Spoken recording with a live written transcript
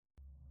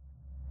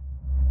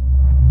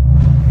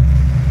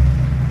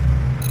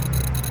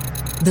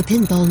The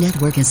Pinball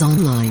Network is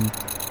online.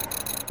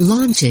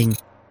 Launching.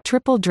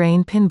 Triple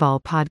Drain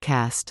Pinball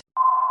Podcast.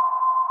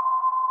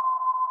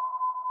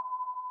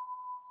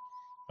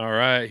 All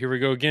right, here we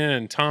go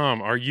again.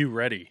 Tom, are you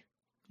ready?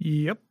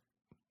 Yep.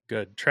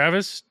 Good.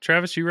 Travis,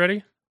 you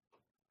ready?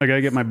 I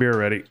gotta get my beer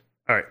ready.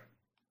 All right.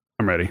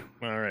 I'm ready.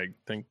 All right,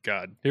 thank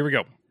God. Here we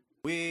go.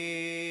 We're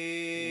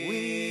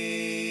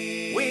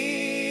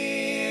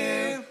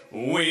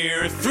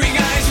three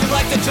guys who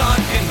like to talk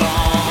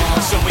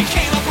pinball, so we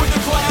came up with a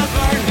clever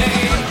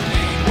name.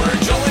 We're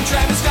Joel and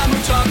Travis Scott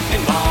who talk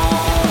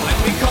pinball, and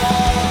we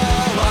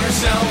call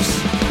ourselves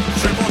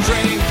Triple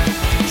Drain,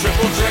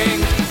 Triple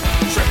Drain,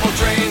 Triple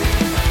Drain.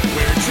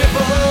 We're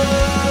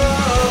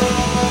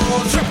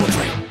Triple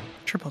Drain.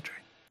 Triple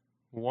Drain.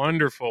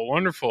 Wonderful,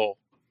 wonderful.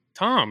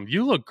 Tom,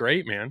 you look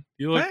great, man.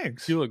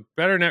 Thanks. You look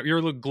better now. You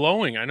look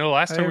glowing. I know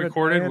last time we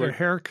recorded, I had a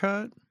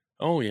haircut.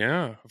 Oh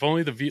yeah. If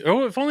only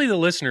the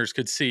listeners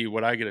could see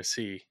what I get to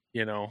see,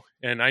 you know.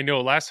 And I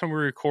know last time we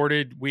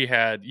recorded, you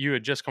had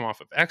just come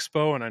off of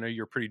Expo, and I know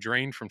you're pretty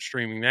drained from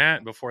streaming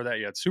that. Before that,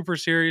 you had Super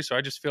Series. So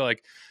I just feel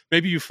like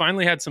maybe you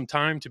finally had some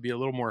time to be a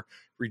little more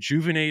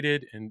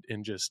rejuvenated and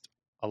just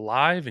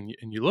alive, and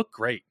you look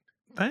great.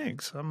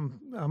 Thanks.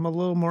 I'm a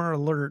little more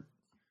alert.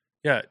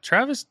 Yeah,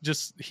 Travis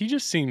just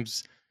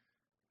seems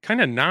kind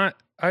of not.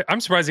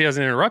 I'm surprised he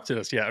hasn't interrupted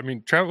us yet. I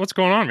mean, Travis, what's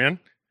going on, man?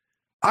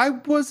 I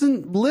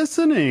wasn't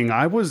listening.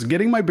 I was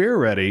getting my beer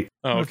ready.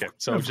 Oh, okay.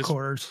 So of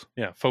course.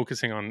 Yeah,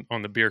 focusing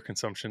on the beer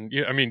consumption.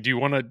 Yeah, I mean, do you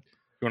want to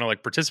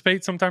like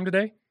participate sometime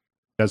today?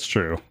 That's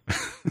true.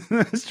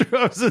 That's true.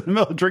 I was in the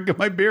middle of drinking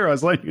my beer. I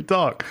was letting you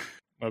talk.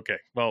 Okay.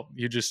 Well,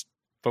 you just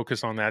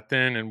focus on that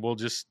then, and we'll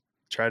just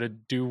try to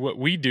do what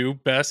we do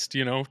best,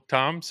 you know,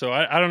 Tom. So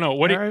I don't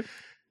know.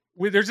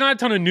 There's not a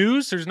ton of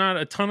news. There's not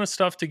a ton of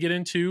stuff to get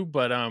into,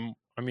 but I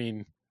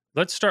mean,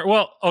 let's start.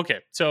 Well,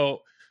 okay.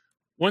 So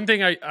one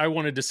thing I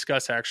want to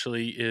discuss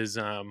actually is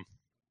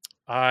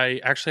I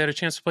actually had a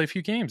chance to play a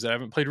few games that I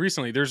haven't played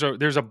recently. There's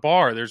a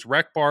bar. There's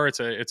Rec Bar. It's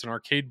an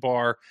arcade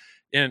bar.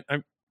 And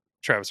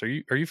Travis, are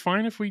you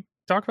fine if we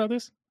talk about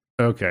this?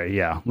 Okay,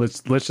 yeah.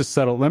 Let's just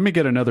settle. Let me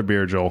get another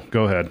beer, Joel.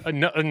 Go ahead.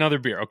 Another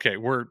beer. Okay,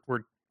 we're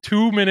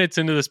 2 minutes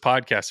into this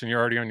podcast and you're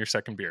already on your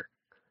second beer.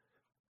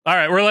 All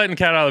right, we're letting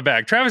cat out of the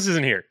bag. Travis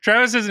isn't here.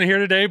 Travis isn't here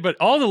today, but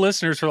all the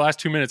listeners for the last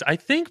 2 minutes, I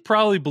think,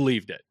 probably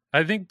believed it.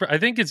 I think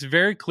it's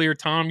very clear.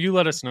 Tom, you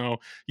let us know.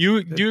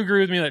 Do you agree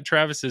with me that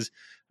Travis is?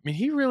 I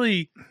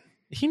mean,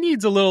 he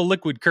needs a little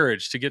liquid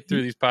courage to get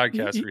through these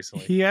podcasts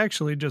recently. He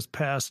actually just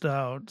passed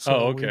out. So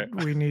okay.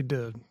 we need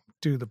to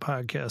do the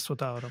podcast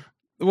without him.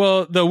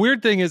 Well, the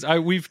weird thing is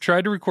we've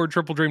tried to record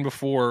Triple Drain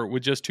before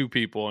with just two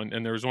people.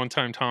 And there was one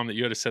time, Tom, that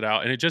you had to sit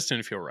out and it just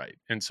didn't feel right.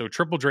 And so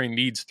Triple Drain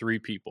needs three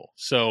people.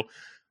 So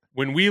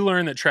when we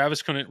learned that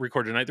Travis couldn't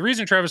record tonight, the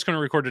reason Travis couldn't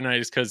record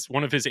tonight is because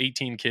one of his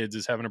 18 kids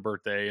is having a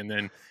birthday.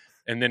 And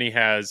then he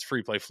has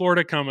Free Play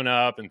Florida coming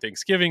up and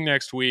Thanksgiving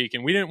next week.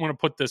 And we didn't want to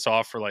put this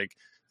off for like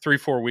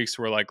 3-4 weeks.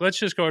 So we're like, let's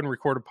just go ahead and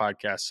record a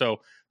podcast. So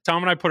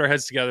Tom and I put our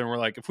heads together and we're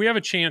like, if we have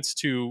a chance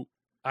to,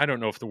 I don't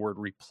know if the word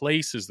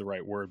replace is the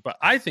right word, but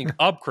I think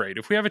upgrade.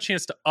 If we have a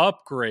chance to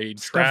upgrade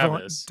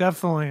Travis.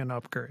 Definitely an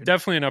upgrade.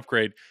 Definitely an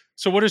upgrade.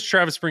 So what does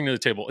Travis bring to the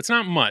table? It's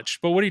not much,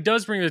 but what he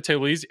does bring to the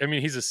table,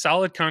 he's a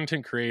solid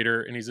content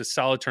creator and he's a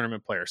solid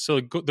tournament player. So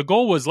the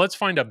goal was, let's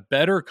find a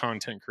better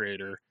content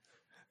creator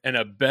and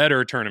a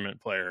better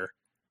tournament player.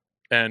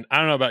 And I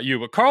don't know about you,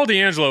 but Carl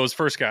D'Angelo was the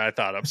first guy I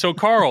thought of. So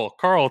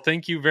Carl,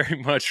 thank you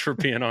very much for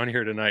being on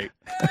here tonight.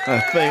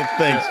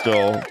 Thanks,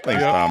 Joel.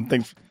 Thanks, Tom.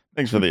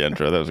 Thanks for the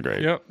intro. That was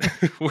great. Yep.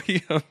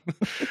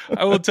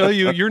 I will tell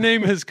you, your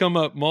name has come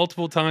up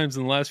multiple times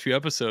in the last few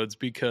episodes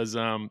because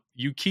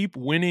you keep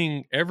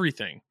winning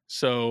everything.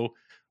 Or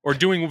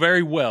doing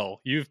very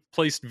well. You've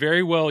placed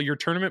very well. Your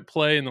tournament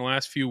play in the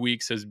last few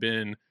weeks has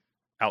been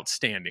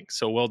outstanding.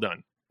 So well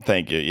done.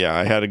 Thank you. Yeah,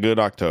 I had a good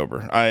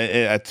October.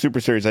 At Super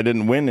Series, I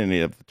didn't win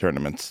any of the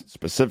tournaments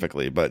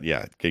specifically, but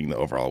yeah, getting the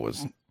overall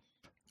was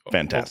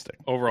fantastic.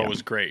 Overall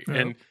was great.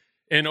 Yeah.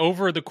 And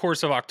over the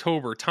course of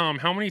October, Tom,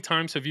 how many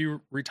times have you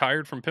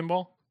retired from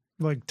pinball?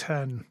 Like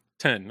 10.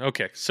 10.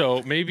 Okay.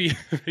 So maybe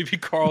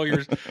Carl,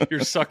 you're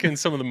sucking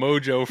some of the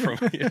mojo from,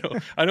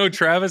 I know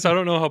Travis, I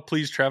don't know how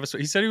pleased Travis,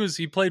 he said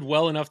he played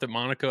well enough that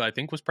Monica, I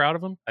think, was proud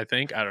of him. I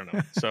don't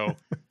know. So,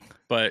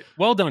 but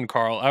well done,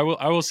 Carl.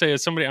 I will say,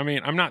 as somebody,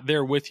 I'm not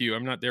there with you.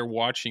 I'm not there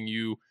watching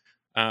you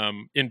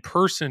in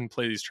person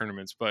play these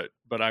tournaments, but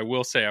I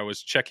will say I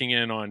was checking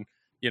in on,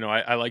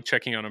 I like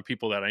checking out on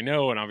people that I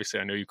know. And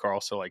obviously I know you,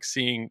 Carl. So like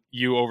seeing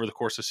you over the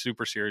course of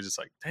Super Series, it's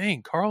like,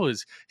 dang,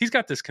 he's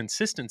got this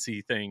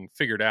consistency thing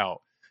figured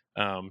out.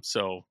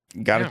 So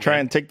got to try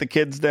and take the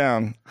kids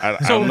down. I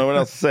don't know what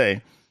else to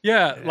say.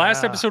 Yeah.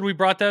 Last episode, we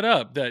brought that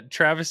up, that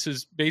Travis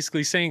is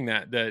basically saying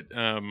that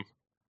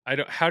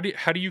how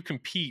do you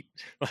compete?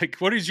 Like,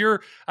 what is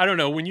I don't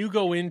know, when you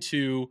go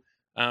into,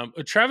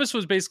 Travis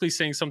was basically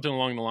saying something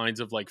along the lines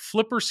of like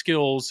flipper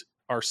skills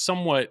are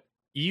somewhat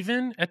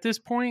even at this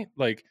point.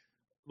 Like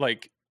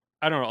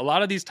I don't know, a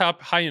lot of these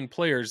top high-end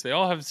players, they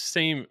all have the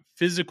same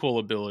physical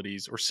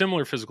abilities or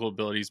similar physical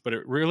abilities, but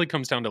it really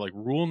comes down to like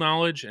rule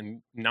knowledge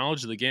and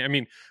knowledge of the game. I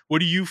mean, what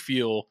do you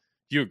feel?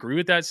 Do you agree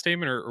with that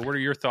statement, or what are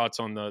your thoughts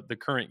on the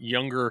current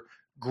younger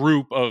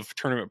group of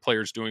tournament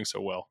players doing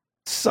so well?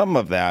 Some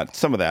of that.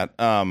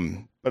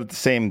 But at the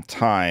same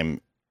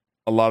time,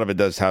 a lot of it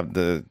does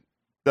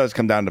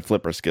come down to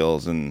flipper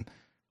skills and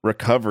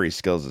recovery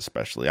skills,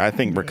 especially. I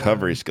think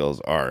recovery skills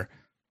are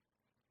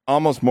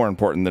almost more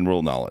important than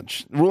rule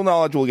knowledge. Rule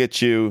knowledge will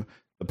get you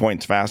the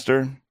points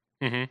faster,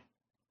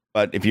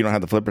 but if you don't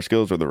have the flipper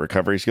skills or the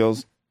recovery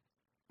skills,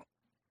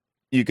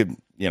 you could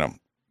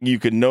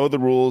know the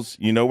rules,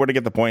 you know where to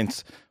get the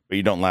points, but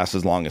you don't last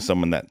as long as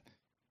someone that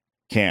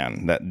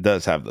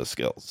does have those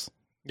skills.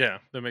 Yeah,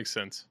 that makes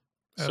sense.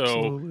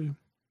 Absolutely. So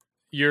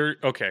you're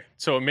okay.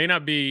 So it may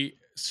not be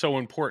so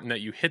important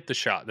that you hit the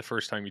shot the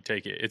first time you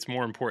take it. It's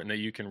more important that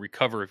you can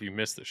recover if you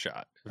miss the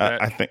shot.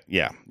 I think,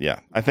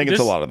 I think it's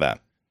a lot of that.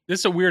 This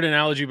is a weird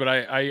analogy, but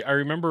I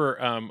remember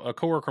a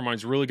coworker of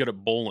mine's really good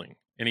at bowling,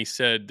 and he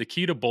said the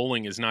key to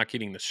bowling is not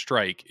getting the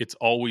strike; it's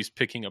always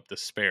picking up the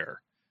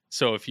spare.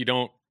 So if you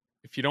don't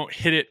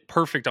hit it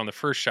perfect on the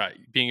first shot,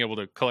 being able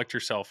to collect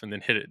yourself and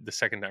then hit it the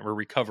second time or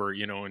recover,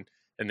 and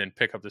then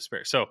pick up the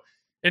spare. So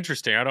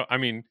interesting. I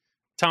mean,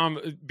 Tom,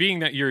 being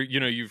that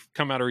you've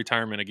come out of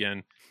retirement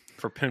again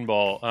for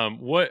pinball,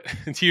 what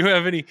do you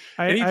have anything?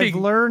 I've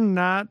learned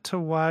not to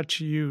watch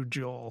you,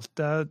 Joel.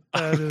 That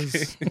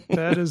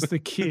is the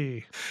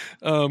key.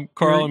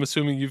 Carl, I'm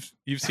assuming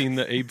you've seen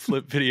the Abe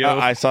Flip video.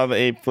 I saw the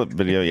Abe Flip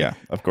video. Yeah,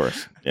 of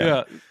course.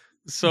 Yeah.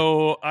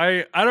 So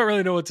I don't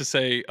really know what to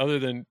say other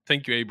than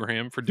thank you,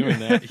 Abraham, for doing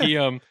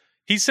that.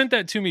 He sent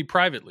that to me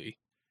privately,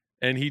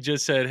 and he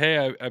just said,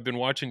 "Hey, I've been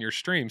watching your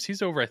streams."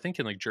 He's over, I think,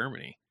 in like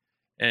Germany.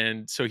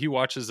 And so he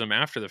watches them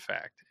after the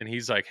fact. And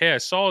he's like, "Hey, I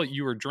saw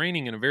you were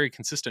draining in a very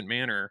consistent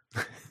manner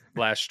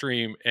last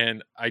stream.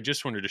 And I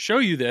just wanted to show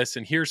you this.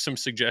 And here's some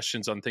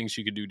suggestions on things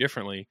you could do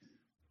differently."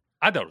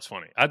 I thought it was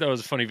funny. I thought it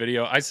was a funny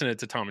video. I sent it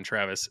to Tom and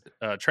Travis.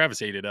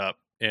 Travis ate it up.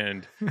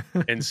 And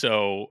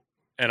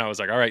I was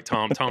like, "All right,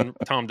 Tom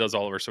does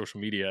all of our social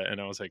media."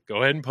 And I was like,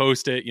 "Go ahead and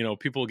post it.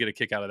 People will get a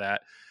kick out of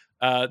that."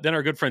 Then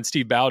our good friend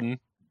Steve Bowden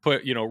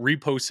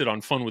reposted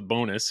on Fun with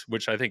Bonus,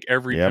 which I think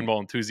every pinball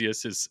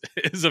enthusiast is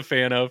a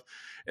fan of.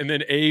 And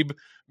then Abe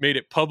made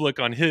it public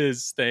on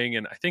his thing.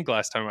 And I think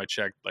last time I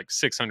checked, like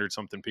 600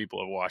 something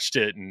people have watched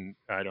it. And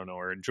I don't know,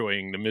 are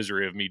enjoying the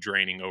misery of me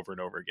draining over and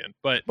over again.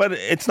 But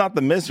it's not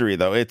the misery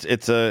though.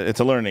 It's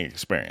a learning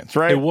experience,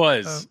 right? It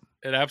was.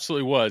 It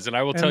absolutely was. And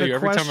I will tell you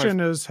every time. The question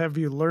is, have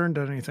you learned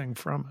anything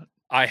from it?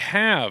 I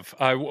have.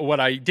 What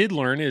I did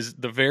learn is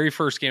the very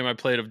first game I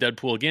played of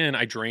Deadpool again,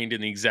 I drained in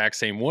the exact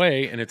same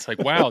way. And it's like,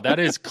 wow, that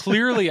is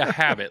clearly a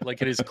habit.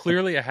 Like, it is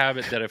clearly a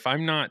habit that if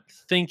I'm not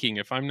thinking,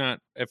 if I'm not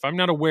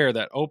aware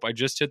that, I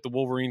just hit the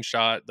Wolverine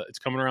shot, it's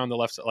coming around the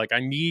left side, like I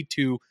need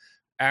to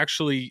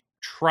actually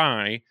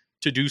try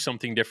to do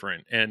something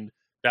different. And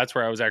that's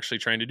where I was actually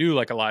trying to do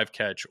like a live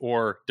catch,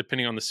 or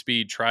depending on the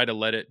speed, try to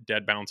let it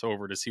dead bounce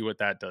over to see what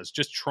that does.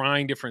 Just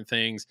trying different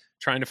things,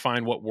 trying to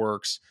find what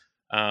works.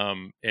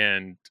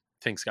 And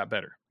things got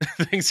better.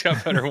 Things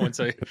got better once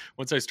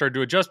I started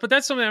to adjust. But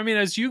that's something, I mean,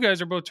 as you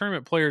guys are both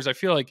tournament players, I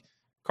feel like,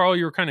 Carl,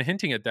 you were kind of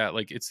hinting at that.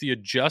 Like, it's the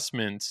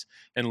adjustments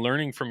and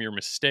learning from your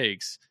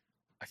mistakes.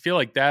 I feel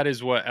like that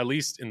is what, at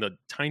least in the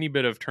tiny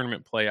bit of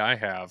tournament play I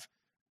have,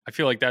 I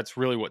feel like that's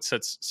really what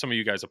sets some of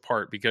you guys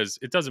apart, because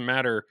it doesn't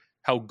matter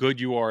how good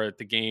you are at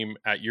the game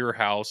at your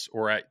house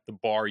or at the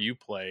bar you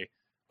play.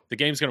 The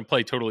game's going to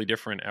play totally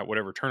different at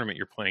whatever tournament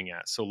you're playing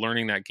at. So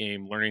learning that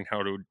game, learning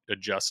how to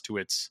adjust to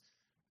its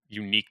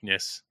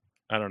uniqueness.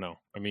 I don't know.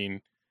 I mean,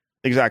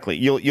 exactly.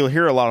 You'll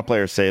hear a lot of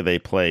players say they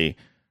play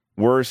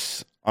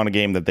worse on a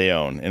game that they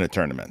own in a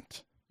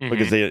tournament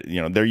because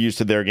they're used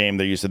to their game,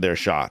 they're used to their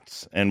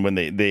shots, and when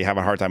they have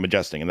a hard time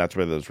adjusting, and that's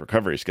where those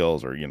recovery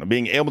skills or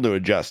being able to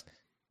adjust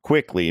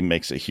quickly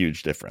makes a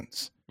huge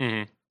difference.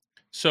 Mm-hmm.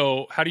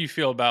 So how do you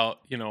feel about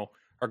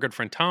our good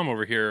friend Tom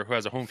over here, who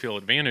has a home field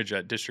advantage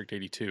at District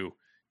 82,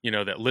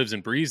 that lives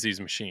and breathes these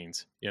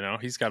machines?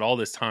 He's got all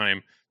this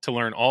time to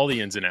learn all the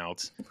ins and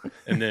outs.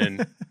 And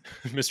then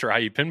Mr.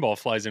 IE Pinball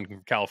flies in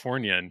from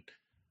California and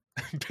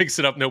picks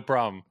it up no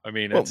problem. I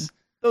mean,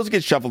 those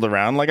get shuffled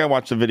around. Like I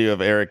watched a video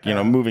of Eric,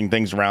 moving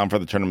things around for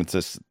the tournaments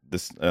with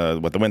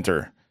the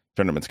winter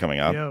tournaments coming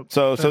up. Yep,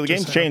 so the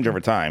games change over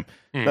time.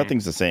 Mm-hmm.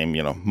 Nothing's the same,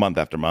 month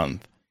after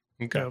month.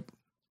 Okay. Yep.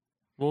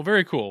 Well,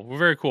 very cool.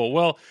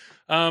 Well,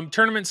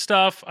 tournament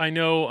stuff, I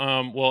know,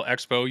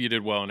 Expo, you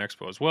did well in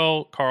Expo as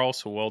well, Carl,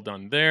 so well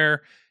done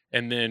there.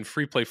 And then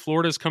Free Play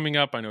Florida's coming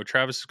up. I know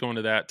Travis is going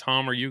to that.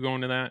 Tom, are you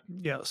going to that?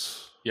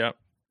 Yes. Yep.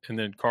 And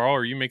then Carl,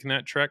 are you making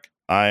that trek?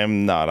 I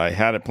am not. I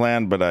had it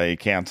planned, but I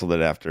canceled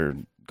it after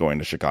going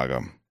to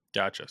Chicago.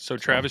 Gotcha. So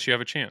Travis, you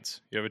have a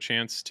chance. You have a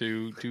chance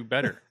to do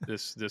better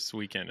this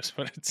weekend is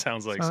what it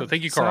sounds like. So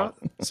thank you, Carl.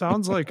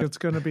 Sounds like it's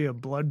going to be a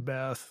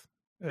bloodbath.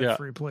 At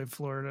Free Play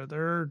Florida,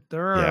 there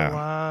are a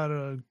lot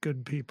of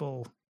good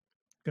people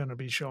going to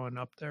be showing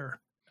up there.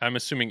 I'm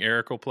assuming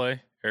Eric will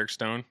play. Eric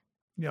Stone.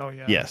 Oh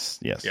yeah. Yes.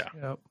 Yeah.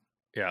 Yep.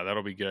 Yeah,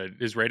 that'll be good.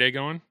 Is Ray Day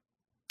going?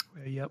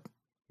 Yep.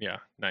 Yeah,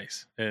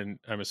 nice. And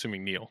I'm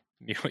assuming Neil.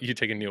 Neil, you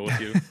taking Neil with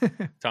you,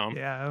 Tom?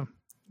 Yeah.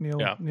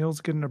 Yeah.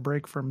 Neil's getting a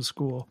break from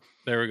school.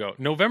 There we go.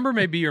 November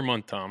may be your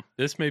month, Tom.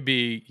 This may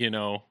be,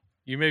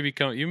 you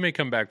may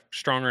come back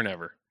stronger than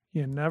ever.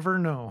 You never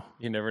know.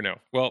 You never know.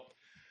 Well,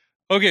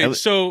 okay,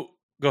 so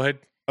go ahead.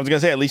 I was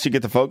gonna say, at least you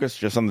get to focus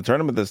just on the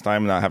tournament this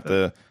time and not have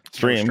to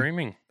stream. No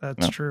streaming.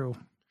 That's true.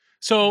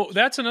 So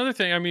that's another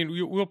thing. I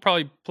mean, we'll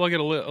probably plug it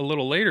a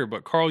little later,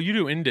 but Carl, you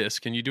do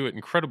in-disc and you do it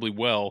incredibly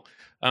well.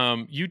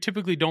 You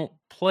typically don't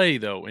play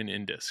though in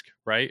in-disc,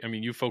 right? I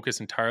mean, you focus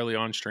entirely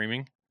on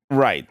streaming.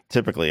 Right.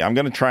 Typically, I'm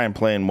going to try and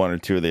play in one or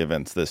two of the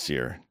events this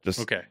year.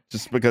 Just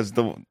because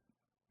the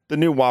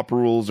new WAP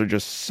rules are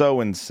just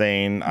so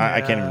insane. Yeah. I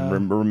can't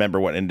even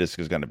remember what in-disc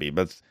is going to be,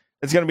 but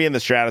it's going to be in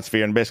the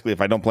stratosphere. And basically, if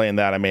I don't play in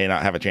that, I may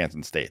not have a chance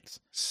in states.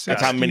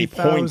 That's how many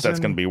points that's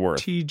going to be worth.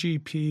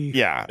 TGP.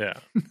 Yeah.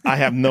 I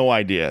have no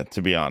idea,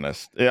 to be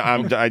honest.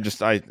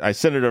 I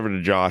send it over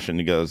to Josh and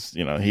he goes,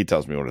 he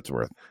tells me what it's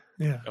worth.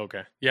 Yeah.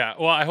 Okay. Yeah.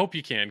 Well, I hope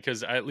you can,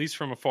 because at least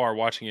from afar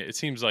watching it, it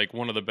seems like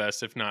one of the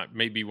best, if not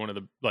maybe one of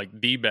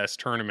the best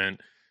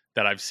tournament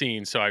that I've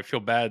seen. So I feel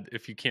bad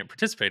if you can't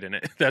participate in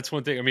it. That's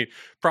one thing. I mean,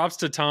 props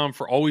to Tom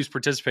for always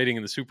participating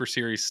in the Super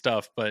Series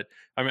stuff. But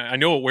I mean, I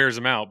know it wears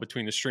him out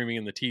between the streaming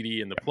and the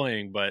TD and the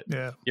playing. But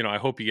I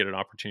hope you get an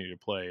opportunity to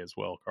play as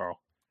well, Carl.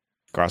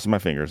 Crossing my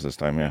fingers this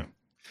time. Yeah.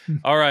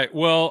 All right.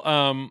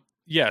 Well,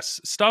 yes,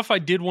 stuff I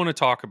did want to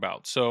talk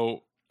about.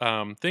 So.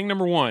 Thing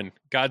number one,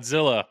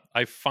 Godzilla.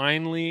 I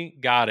finally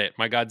got it.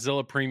 My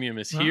Godzilla Premium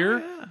is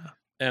here. Oh, yeah.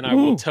 And I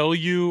will tell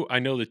you, I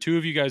know the two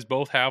of you guys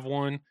both have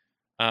one.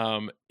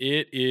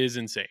 It is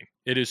insane.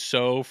 It is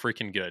so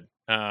freaking good.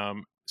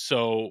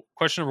 So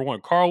question number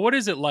one, Carl, what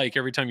is it like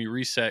every time you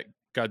reset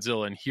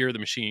Godzilla and hear the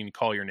machine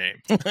call your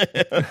name?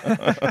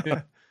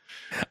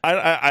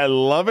 I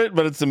love it,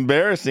 but it's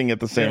embarrassing at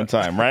the same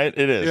time, right?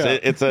 It is. Yeah.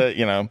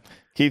 It's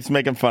Keith's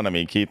making fun of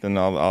me, Keith and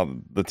all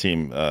the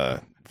team,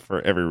 for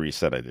every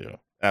reset I do.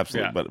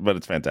 Absolutely. But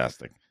it's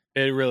fantastic.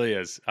 It really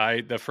is.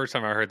 The first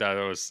time I heard that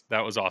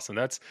was awesome.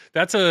 That's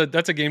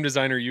a game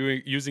designer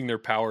using their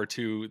power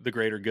to the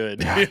greater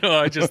good.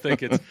 I just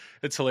think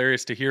it's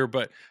hilarious to hear.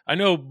 But I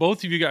know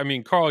both of you guys. I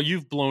mean, Carl,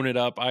 you've blown it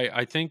up.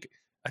 I think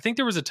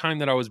there was a time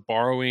that I was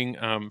borrowing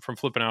from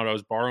Flipping Out. I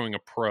was borrowing a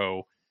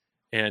Pro,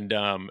 and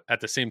at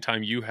the same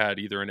time you had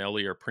either an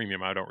LE or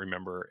Premium. I don't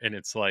remember. And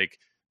it's like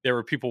there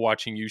were people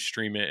watching you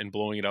stream it and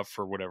blowing it up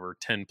for whatever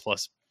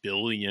 10+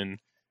 billion.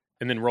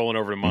 And then rolling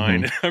over to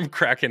mine, I'm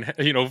cracking,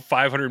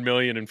 500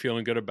 million and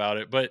feeling good about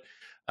it. But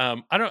I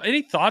don't.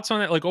 Any thoughts on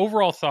that? Like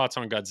overall thoughts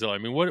on Godzilla? I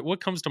mean,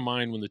 what comes to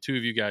mind when the two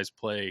of you guys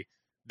play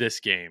this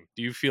game?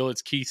 Do you feel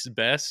it's Keith's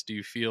best? Do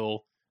you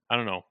feel? I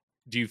don't know.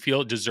 Do you feel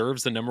it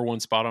deserves the number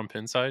one spot on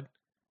Pinside?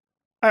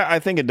 I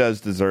think it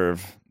does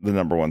deserve the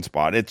number one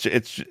spot. It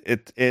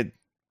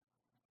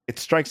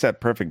strikes that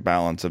perfect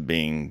balance of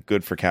being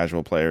good for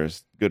casual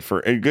players, good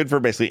for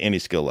basically any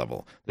skill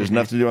level. There's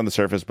enough to do on the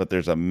surface, but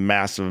there's a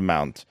massive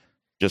amount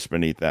just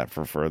beneath that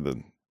for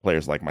the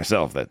players like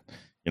myself that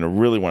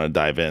really want to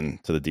dive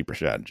into the deeper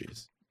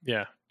strategies.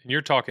 Yeah, and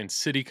you're talking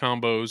city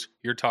combos.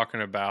 You're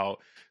talking about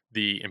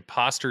the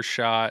imposter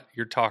shot.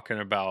 You're talking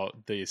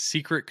about the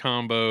secret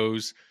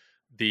combos,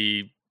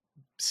 the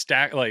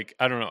stack. Like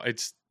I don't know.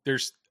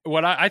 There's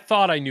what I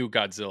thought I knew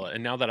Godzilla,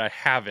 and now that I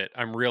have it,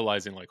 I'm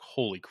realizing like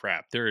holy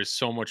crap, there is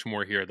so much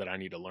more here that I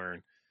need to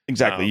learn.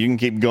 Exactly. You can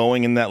keep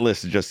going in that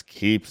list. It just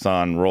keeps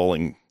on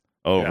rolling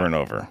over and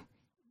over.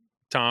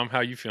 Tom, how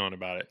you feeling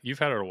about it? You've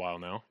had it a while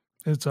now.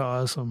 It's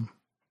awesome.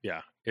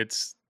 Yeah,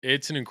 it's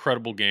an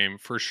incredible game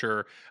for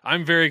sure.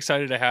 I'm very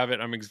excited to have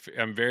it.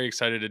 I'm very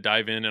excited to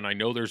dive in, and I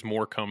know there's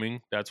more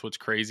coming. That's what's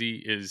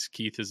crazy is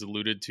Keith has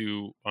alluded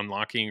to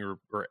unlocking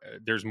or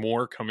there's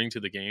more coming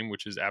to the game,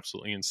 which is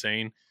absolutely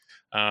insane.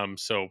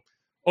 So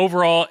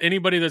overall,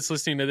 anybody that's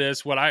listening to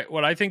this, what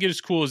I think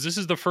is cool is this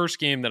is the first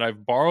game that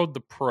I've borrowed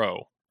the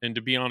Pro. And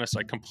to be honest,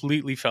 I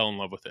completely fell in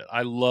love with it.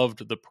 I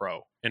loved the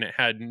Pro, and it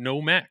had no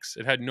mechs.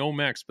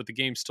 But the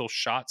game still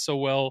shot so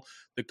well.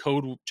 The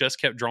code just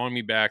kept drawing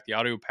me back, the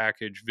audio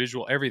package,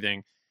 visual,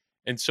 everything.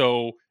 And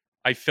so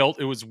I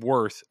felt it was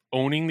worth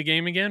owning the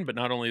game again, but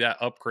not only that,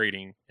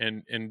 upgrading.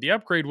 And the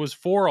upgrade was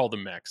for all the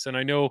mechs. And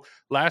I know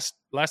last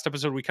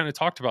episode we kind of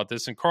talked about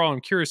this. And Carl,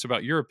 I'm curious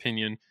about your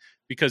opinion,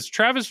 because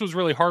Travis was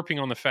really harping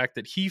on the fact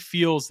that he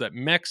feels that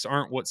mechs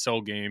aren't what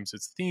sell games.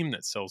 It's theme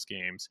that sells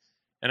games.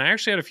 And I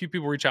actually had a few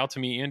people reach out to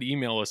me and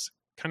email us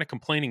kind of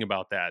complaining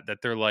about that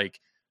they're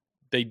like,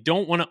 they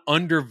don't want to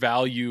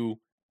undervalue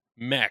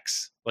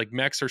mechs. Like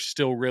mechs are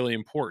still really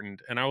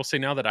important. And I will say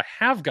now that I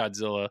have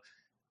Godzilla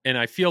and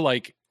I feel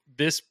like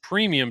this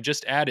premium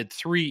just added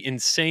 3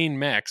 insane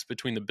mechs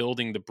between the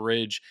building, the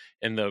bridge,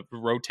 and the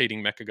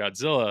rotating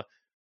Mechagodzilla.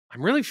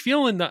 I'm really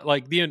feeling that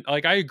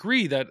I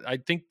agree that I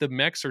think the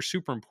mechs are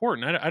super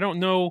important. I don't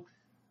know.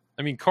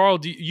 I mean, Carl,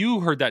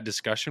 you heard that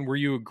discussion. Were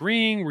you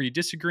agreeing? Were you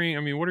disagreeing?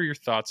 I mean, what are your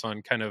thoughts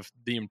on kind of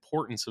the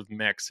importance of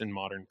mechs in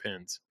modern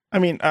pins? I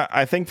mean,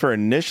 I think for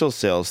initial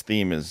sales,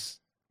 theme is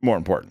more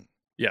important.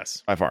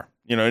 Yes. By far.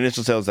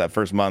 Initial sales that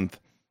first month,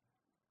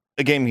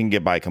 a game can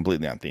get by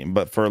completely on theme.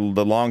 But for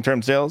the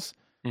long-term sales,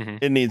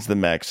 it needs the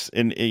mechs.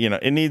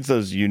 It needs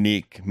those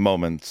unique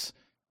moments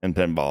in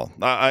pinball.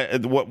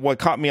 What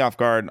caught me off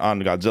guard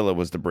on Godzilla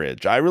was the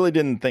bridge. I really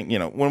didn't think,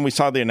 when we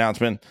saw the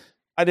announcement,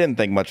 I didn't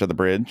think much of the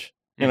bridge.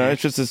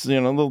 It's just this,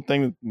 little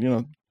thing,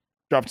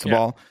 drops the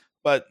ball.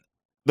 But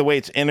the way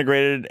it's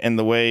integrated and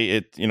the way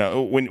it,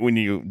 when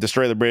you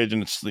destroy the bridge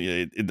and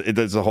it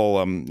does the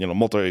whole,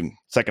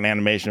 multi-second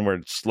animation where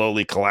it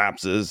slowly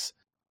collapses,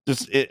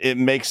 just it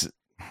makes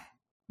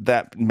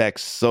that mech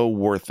so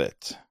worth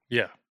it.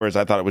 Yeah. Whereas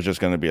I thought it was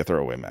just going to be a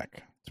throwaway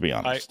mech, to be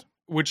honest.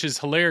 Which is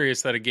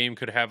hilarious that a game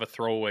could have a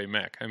throwaway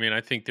mech. I mean, I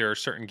think there are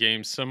certain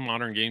games, some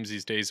modern games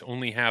these days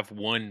only have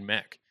one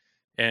mech.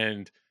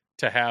 And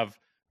to have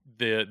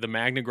the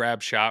Magna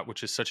Grab shot,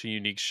 which is such a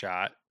unique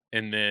shot,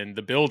 and then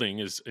the building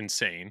is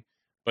insane.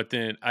 But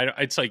then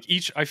it's like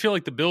I feel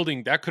like the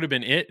building, that could have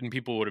been it and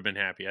people would have been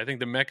happy. I think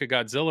the Mecha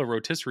Godzilla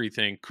rotisserie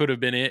thing could have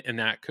been it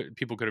and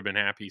people could have been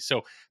happy.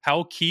 So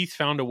how Keith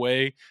found a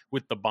way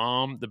with the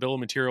bomb, the bill of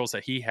materials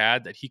that he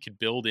had, that he could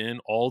build in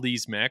all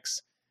these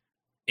mechs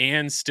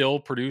and still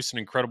produce an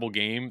incredible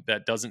game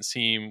that doesn't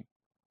seem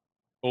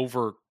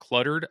over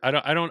cluttered. I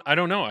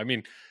don't know. I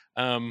mean,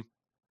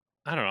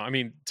 I don't know. I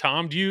mean,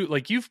 Tom, do you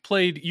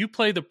play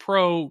the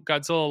pro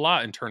Godzilla a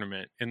lot in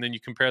tournament, and then you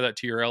compare that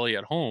to your Ellie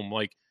at home.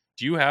 Like,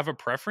 do you have a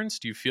preference?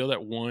 Do you feel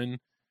that one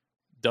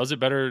does it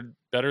better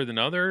than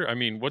other? I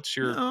mean, what's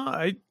your? No,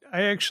 I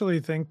actually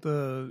think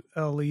the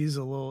LE's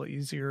a little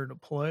easier to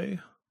play.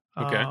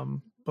 Okay.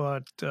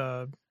 But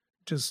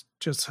just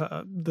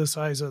the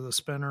size of the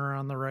spinner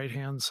on the right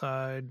hand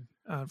side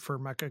for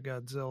Mecha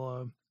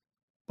Godzilla,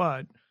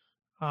 but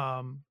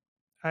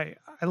I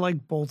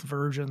like both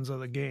versions of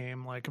the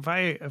game. Like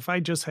if I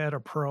just had a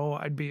pro,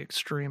 I'd be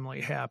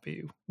extremely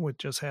happy with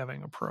just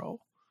having a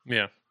pro.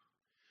 Yeah.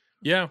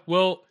 Yeah.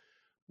 Well,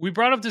 we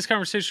brought up this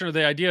conversation or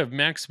the idea of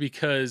mechs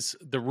because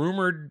the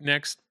rumored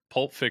next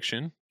Pulp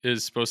Fiction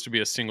is supposed to be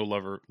a single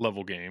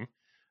level game.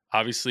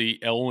 Obviously,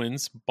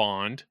 Elwyn's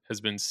Bond has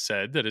been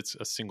said that it's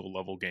a single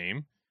level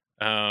game.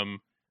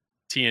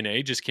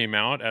 TNA just came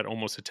out at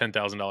almost a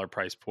 $10,000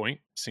 price point,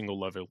 single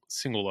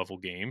level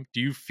game.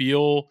 Do you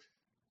feel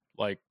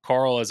like,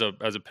 Carl, as a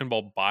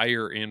pinball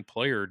buyer and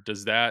player,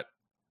 does that,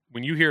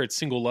 when you hear it's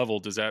single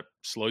level, does that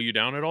slow you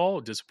down at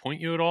all?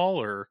 Disappoint you at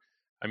all? Or,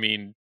 I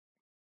mean,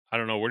 I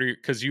don't know.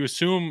 Because you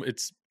assume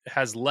it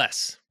has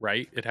less,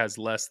 right? It has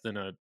less than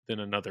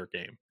another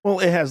game. Well,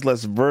 it has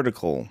less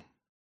vertical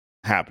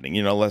happening,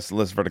 less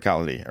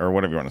verticality or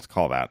whatever you want to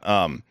call that.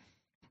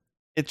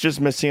 It's just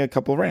missing a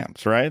couple of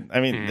ramps, right?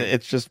 I mean,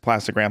 it's just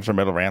plastic ramps or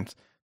metal ramps,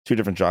 two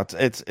different shots.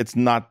 It's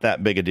not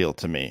that big a deal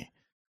to me.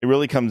 It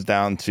really comes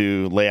down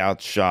to layout,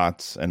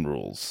 shots, and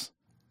rules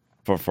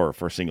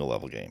for single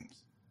level games.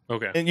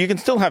 Okay. And you can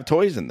still have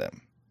toys in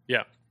them.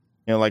 Yeah.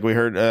 Like we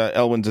heard,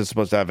 Elwyn's is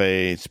supposed to have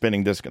a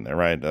spinning disc in there,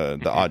 right? The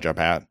odd job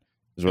hat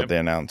is what they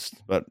announced,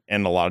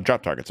 and a lot of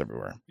drop targets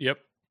everywhere. Yep.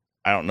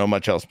 I don't know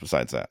much else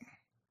besides that.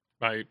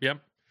 Yep.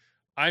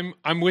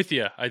 I'm with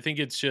you. I think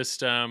it's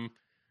just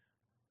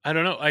I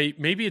don't know.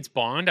 Maybe it's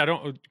Bond. I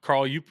don't.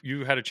 Carl,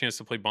 you had a chance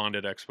to play Bond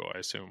at Expo, I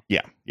assume.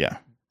 Yeah.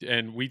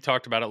 And we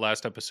talked about it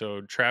last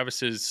episode.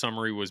 Travis's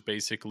summary was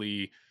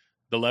basically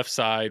the left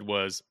side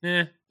was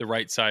the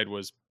right side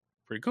was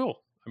pretty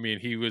cool. I mean,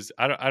 he was.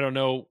 I don't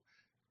know.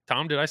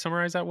 Tom, did I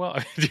summarize that well?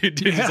 Is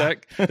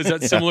that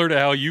similar to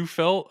how you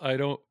felt? I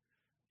don't.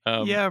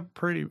 Yeah,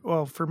 pretty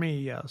well for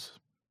me. Yes.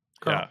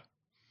 Carl.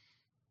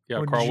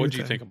 Yeah, Carl, what did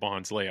you think of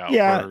Bond's layout?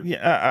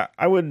 Yeah,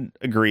 I would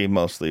agree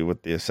mostly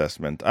with the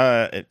assessment.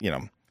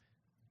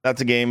 That's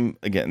a game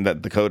again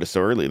that the code is so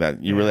early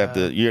that you really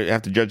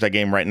have to judge that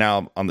game right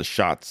now on the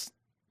shots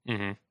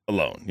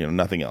alone.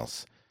 Nothing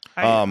else.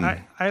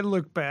 I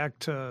look back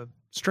to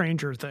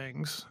Stranger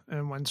Things,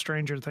 and when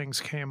Stranger Things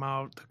came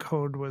out, the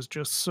code was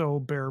just so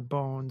bare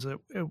bones. It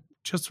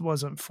just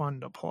wasn't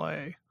fun to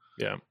play.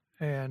 Yeah,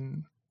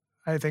 and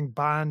I think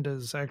Bond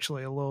is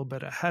actually a little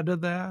bit ahead of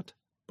that.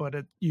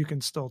 But you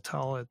can still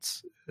tell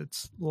it's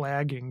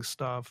lagging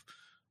stuff,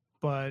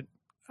 but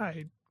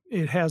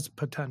it has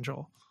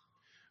potential.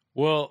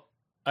 Well,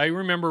 I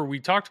remember we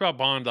talked about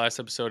Bond last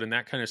episode, and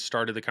that kind of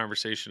started the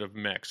conversation of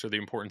mechs or the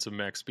importance of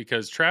mechs,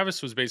 because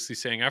Travis was basically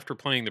saying after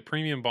playing the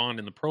premium Bond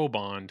and the pro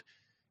Bond,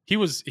 he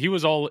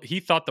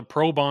thought the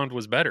pro Bond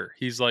was better.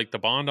 He's like, the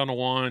Bond on a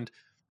wand,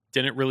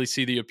 didn't really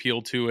see the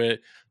appeal to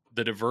it.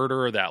 The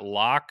diverter or that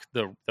lock,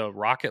 the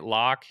rocket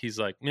lock, he's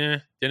like,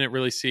 didn't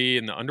really see.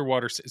 And the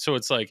underwater, so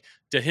it's like,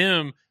 to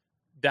him,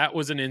 that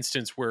was an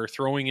instance where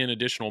throwing in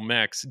additional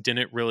mechs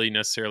didn't really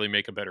necessarily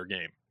make a better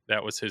game.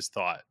 That was his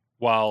thought.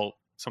 While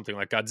something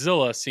like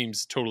Godzilla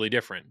seems totally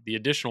different. The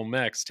additional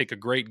mechs take a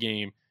great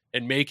game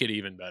and make it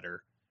even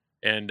better.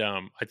 And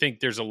I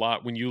think there's a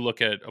lot when you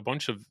look at a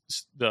bunch of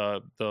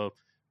the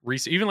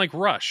recent, even like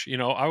Rush,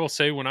 I will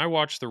say when I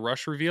watched the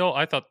Rush reveal,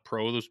 I thought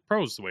pros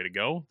the way to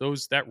go.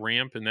 That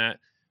ramp and that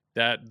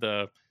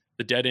the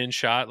dead end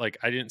shot, like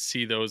I didn't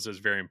see those as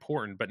very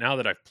important. But now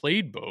that I've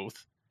played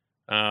both,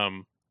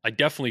 I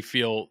definitely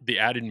feel the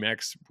added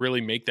mechs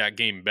really make that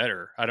game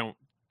better. I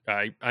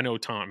know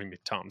Tom. I mean,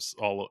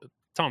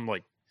 Tom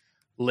like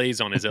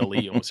lays on his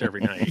LE almost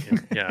every night.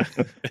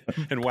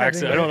 And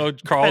wax it. I don't know,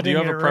 Carl. Do you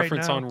have a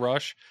preference on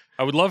Rush?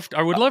 I would love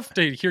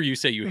to hear you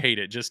say you hate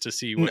it just to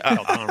see what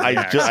how Tom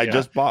reacts. I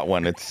just bought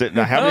one. It's sitting.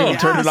 I haven't even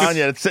turned it on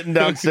yet. It's sitting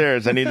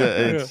downstairs. I need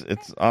to.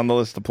 It's on the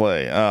list to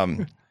play.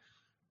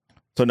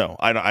 So no,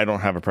 I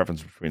don't have a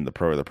preference between the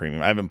pro or the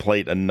premium. I haven't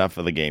played enough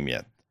of the game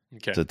yet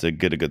to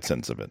get a good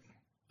sense of it.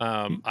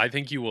 I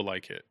think you will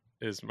like it.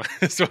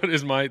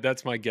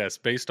 That's my guess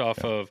based off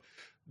of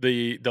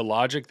the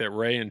logic that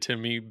Ray and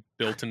Timmy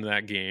built into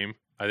that game.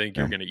 I think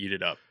you're going to eat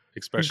it up.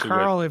 Especially and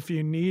Carl, if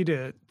you need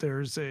it,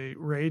 there's a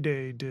Ray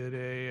Day did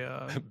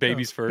a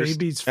Babies First.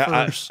 Babies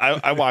First.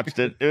 I watched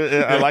it.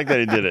 I like that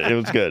he did it. It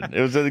was good.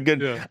 It was a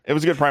good. Yeah. It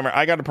was a good primer.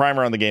 I got a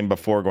primer on the game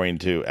before going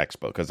to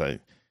Expo because I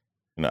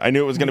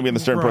knew it was going to be in the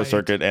Stern Pro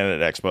circuit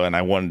and at Expo, and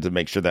I wanted to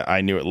make sure that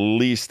I knew at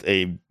least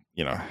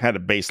had a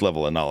base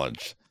level of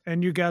knowledge.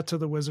 And you got to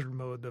the wizard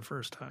mode the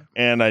first time.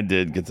 And I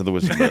did get to the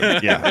wizard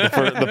mode. Yeah,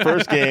 the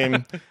first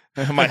game,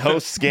 my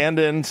host scanned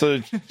in,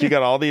 so she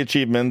got all the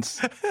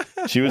achievements.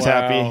 She was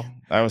happy.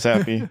 I was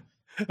happy.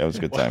 That was a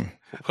good time.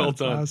 Well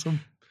done.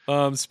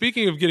 Awesome.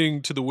 Speaking of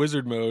getting to the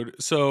wizard mode,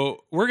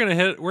 so we're gonna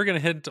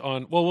hit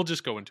on. Well, we'll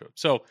just go into it.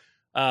 So,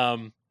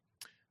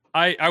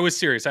 I was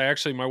serious.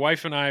 My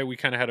wife and I, we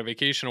kind of had a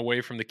vacation away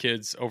from the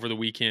kids over the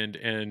weekend,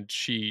 and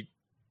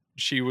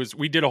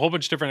we did a whole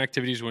bunch of different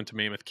activities. We went to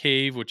Mammoth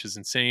Cave, which is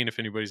insane. If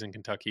anybody's in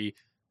Kentucky,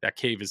 that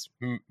cave is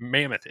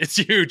mammoth. It's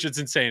huge. It's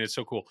insane. It's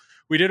so cool.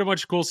 We did a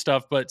bunch of cool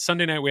stuff, but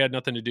Sunday night we had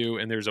nothing to do.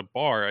 And there's a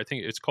bar. I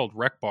think it's called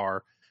Rec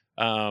Bar.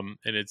 And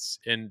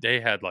they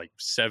had like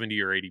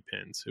 70 or 80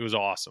 pins. It was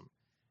awesome.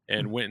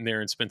 And went in there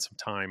and spent some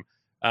time.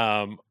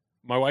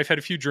 My wife had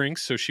a few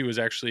drinks, so she was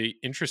actually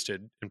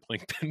interested in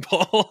playing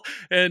pinball.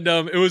 And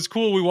it was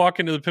cool. We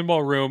walk into the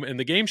pinball room, and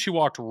the game she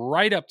walked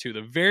right up to,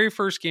 the very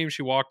first game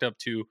she walked up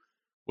to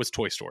was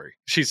Toy Story.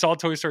 She saw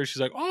Toy Story. She's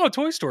like, oh,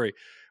 Toy Story.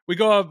 We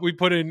go up, we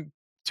put in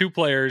 2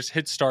 players,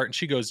 hit start, and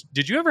she goes,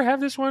 did you ever have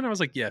this one? I was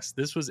like, yes,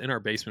 this was in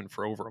our basement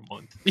for over a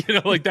month.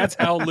 That's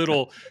how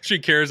little she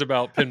cares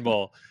about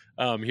pinball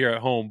here at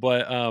home.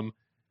 But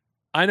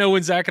I know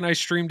when Zach and I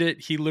streamed it,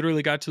 he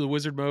literally got to the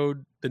wizard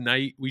mode the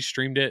night we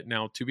streamed it.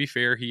 Now, to be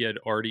fair, he had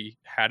already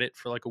had it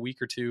for like a week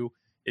or two.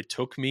 It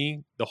took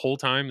me the whole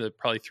time,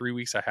 probably 3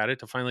 weeks I had it,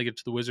 to finally get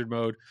to the wizard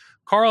mode.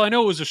 Carl, I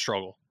know it was a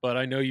struggle, but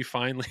I know you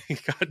finally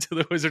got to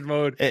the wizard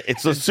mode.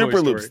 It's the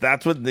super loops.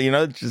 That's what,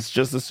 it's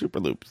just the super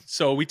loops.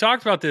 So we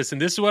talked about this,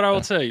 and this is what I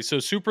will tell you. So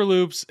super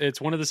loops,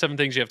 it's one of the 7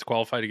 things you have to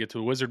qualify to get to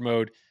the wizard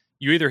mode.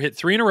 You either hit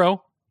 3 in a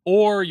row,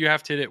 or you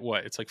have to hit it,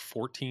 it's like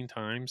 14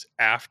 times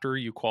after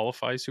you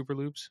qualify super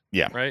loops.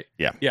 Yeah. Right?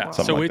 Yeah. Yeah. Wow.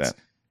 So like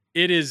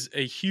it is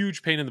a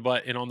huge pain in the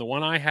butt. And on the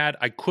one I had,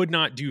 I could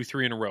not do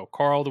 3 in a row.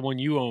 Carl, the one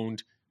you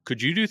owned,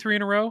 could you do 3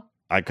 in a row?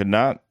 I could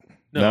not.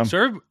 No.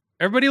 So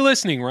everybody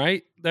listening,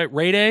 right? That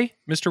Ray Day,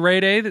 Mr. Ray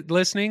Day that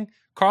listening,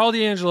 Carl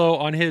D'Angelo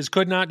on his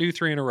could not do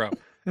 3 in a row.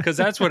 Because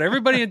that's what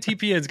everybody in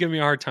TPN is giving me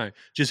a hard time.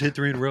 Just hit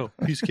 3 in a row.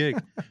 Piece of cake.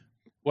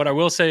 What I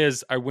will say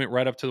is I went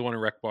right up to the one in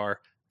Rec Bar.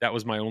 That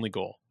was my only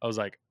goal. I was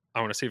like, I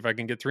want to see if I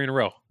can get 3 in a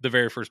row. The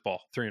very first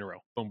ball, 3 in a row.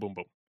 Boom, boom,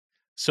 boom.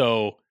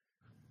 So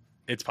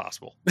it's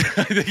possible.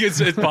 I think it's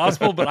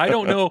possible, but I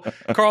don't know.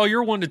 Carl,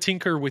 you're one to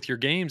tinker with your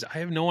games. I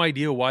have no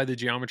idea why the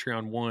geometry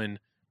on one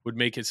would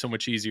make it so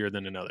much easier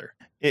than another.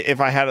 If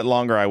I had it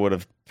longer, I would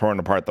have torn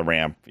apart the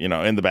ramp,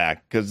 in the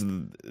back, because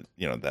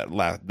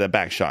that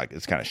back shot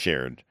is kind of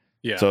shared.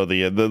 Yeah. So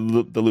the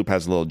loop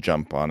has a little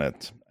jump on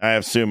it. I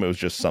assume it was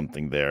just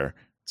something there,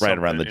 right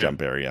around the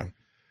jump area.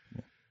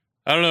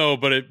 I don't know,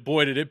 but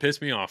did it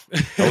piss me off.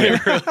 Oh,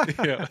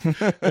 yeah.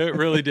 It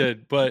really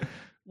did. But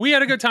we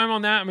had a good time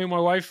on that. I mean, my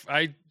wife,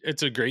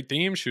 it's a great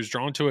theme. She was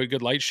drawn to a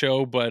good light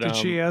show, but did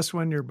she ask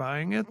when you're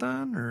buying it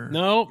then? Or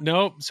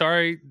no,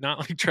 sorry, not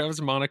like Travis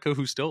and Monica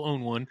who still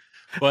own one.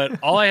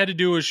 But all I had to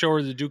do was show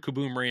her the Duke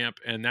Kaboom ramp,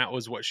 and that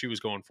was what she was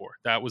going for.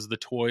 That was the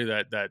toy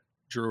that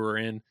drew her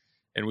in,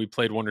 and we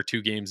played 1 or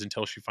 2 games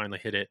until she finally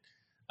hit it.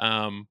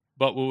 But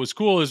what was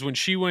cool is when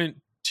she went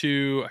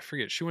to,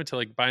 she went to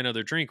like buy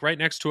another drink. Right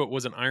next to it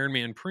was an Iron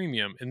Man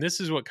Premium. And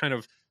this is what kind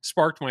of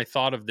sparked my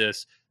thought of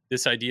this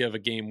idea of a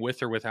game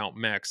with or without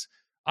mechs.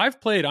 I've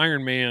played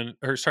Iron Maiden.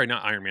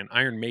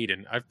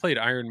 I've played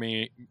Iron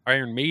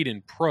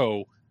Maiden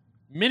Pro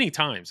many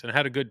times and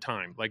had a good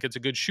time. Like, it's a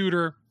good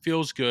shooter,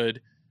 feels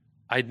good.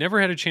 I'd never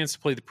had a chance to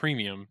play the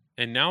Premium.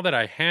 And now that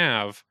I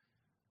have,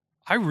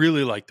 I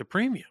really like the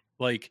Premium.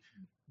 Like,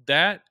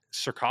 that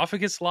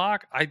sarcophagus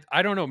lock,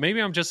 I don't know,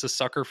 maybe I'm just a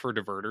sucker for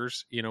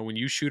diverters. When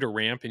you shoot a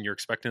ramp and you're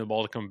expecting the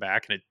ball to come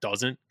back and it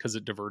doesn't because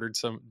it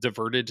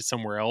diverted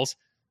somewhere else,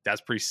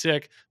 that's pretty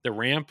sick. The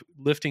ramp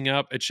lifting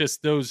up, it's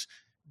just those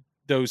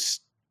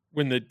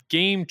when the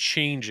game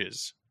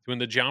changes, when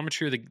the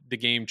geometry of the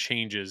game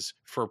changes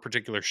for a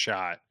particular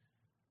shot,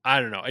 I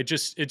don't know,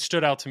 it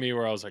stood out to me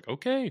where I was like,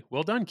 okay,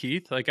 well done,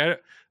 Keith. Like, I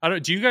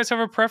don't, do you guys have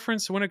a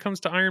preference when it comes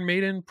to Iron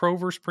Maiden Pro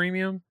versus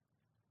Premium?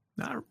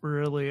 Not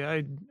really.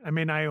 I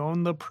mean, I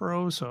own the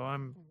Pro, so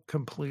I'm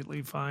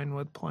completely fine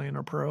with playing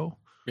a pro.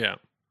 Yeah.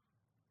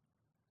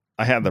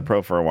 I had the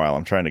pro for a while.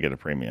 I'm trying to get a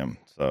premium,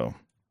 so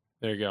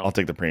There you go. I'll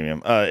take the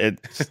premium. I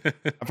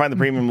find the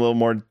premium a little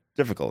more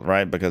difficult,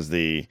 right? Because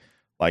the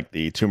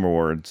tomb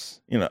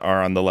rewards,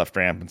 are on the left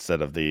ramp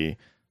instead of the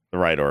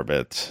right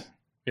orbit.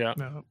 Yeah.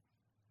 No.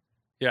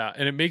 Yeah,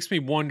 and it makes me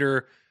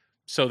wonder.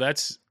 So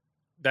that's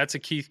a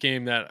Keith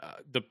game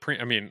that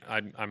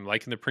I'm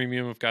liking the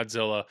premium of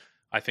Godzilla.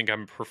 I think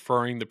I'm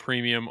preferring the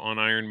premium on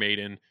Iron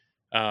Maiden.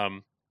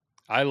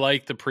 I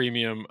like the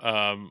premium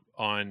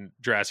on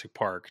Jurassic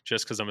Park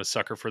just because I'm a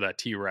sucker for that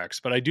T-Rex.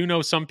 But I do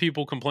know some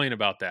people complain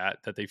about that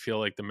they feel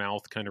like the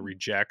mouth kind of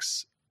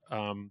rejects.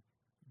 And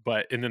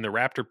then the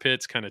Raptor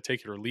pits kind of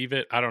take it or leave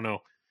it. I don't know.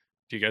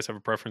 Do you guys have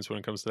a preference when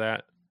it comes to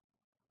that?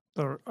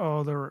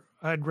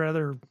 I'd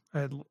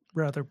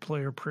rather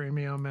play a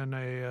premium in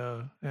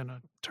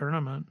a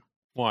tournament.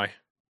 Why?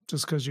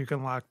 Just because you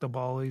can lock the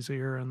ball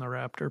easier in the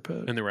Raptor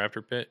pit. In the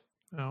Raptor pit?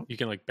 Oh. You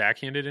can like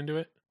backhand it into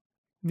it?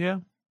 Yeah.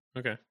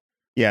 Okay.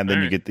 Yeah, and then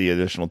All you right. get the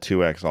additional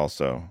 2x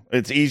also.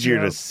 It's easier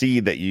to see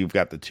that you've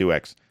got the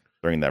 2x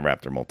during that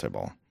Raptor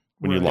multi-ball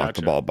when you Right. lock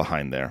the ball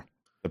behind there.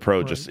 The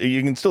pro Right.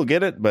 you can still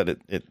get it, but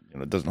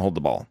it doesn't hold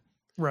the ball.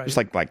 Right. Just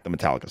like the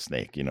Metallica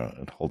snake,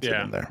 it holds it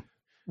Yeah. in there.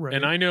 right.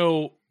 And I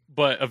know,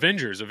 but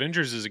Avengers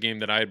is a game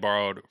that I had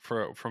borrowed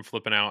from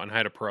Flipping Out and I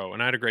had a pro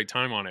and I had a great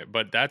time on it.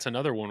 But that's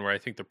another one where I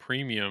think the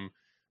premium,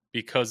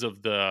 because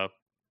of the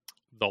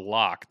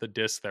lock, the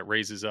disc that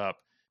raises up,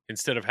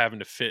 instead of having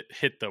to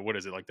hit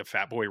the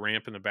Fat Boy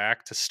ramp in the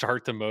back to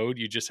start the mode,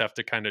 you just have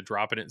to kind of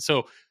drop it in.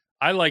 So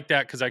I like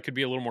that because I could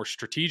be a little more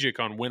strategic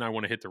on when I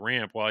want to hit the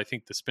ramp. While I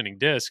think the spinning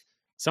disc,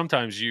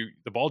 sometimes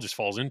the ball just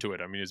falls into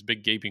it. I mean, it's a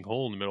big gaping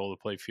hole in the middle of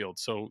the play field.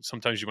 So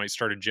sometimes you might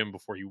start a gym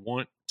before you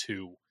want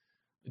to.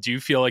 Do you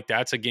feel like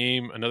that's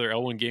another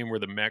L1 game where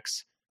the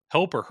mechs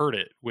help or hurt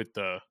it with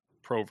the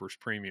Pro versus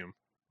Premium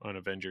on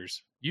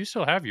Avengers? You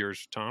still have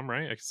yours, Tom,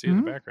 right? I can see it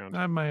in the background.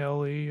 I have my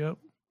LE. Yep.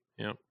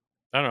 Yeah.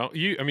 I don't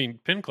know.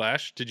 Pin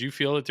Clash, did you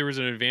feel that there was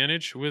an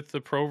advantage with the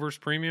Pro versus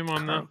Premium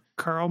on the...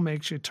 Carl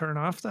makes you turn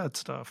off that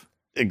stuff.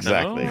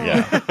 Exactly. No.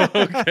 Yeah.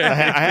 Okay.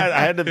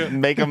 I had to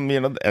make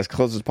them, as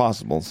close as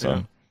possible.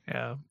 So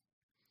Yeah.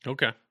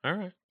 Okay. All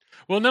right.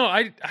 Well, no,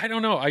 I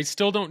don't know. I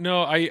still don't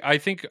know. I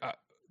think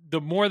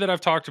the more that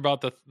I've talked about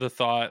the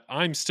thought,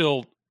 I'm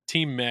still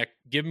team mech.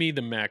 Give me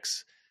the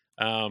mechs.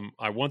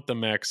 I want the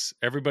mechs.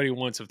 Everybody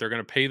wants, if they're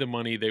going to pay the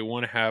money, they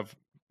want to have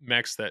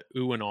mechs that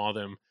ooh and awe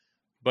them.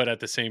 But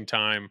at the same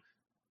time,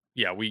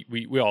 yeah,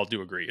 we all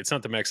do agree. It's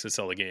not the mechs that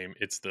sell the game.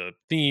 It's the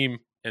theme.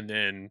 And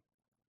then,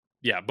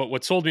 yeah, but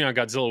what sold me on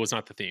Godzilla was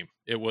not the theme.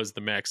 It was the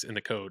mechs and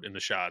the code and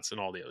the shots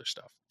and all the other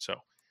stuff. So,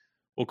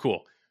 well,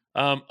 cool.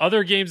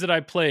 Other games that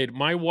I played,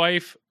 my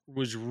wife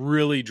was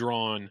really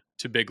drawn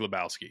to Big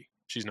Lebowski.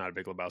 She's not a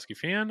Big Lebowski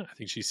fan. I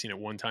think she's seen it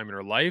one time in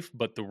her life,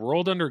 but the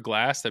world under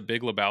glass that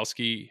Big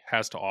Lebowski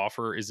has to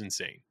offer is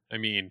insane. I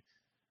mean,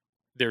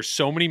 there's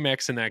so many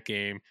mechs in that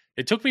game.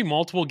 It took me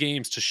multiple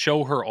games to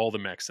show her all the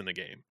mechs in the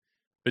game,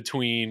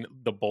 between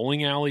the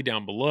bowling alley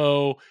down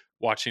below,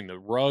 watching the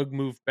rug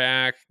move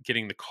back,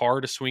 getting the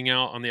car to swing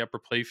out on the upper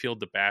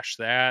playfield to bash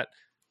that.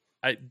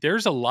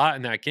 There's a lot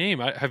in that game.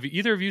 Have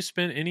either of you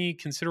spent any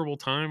considerable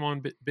time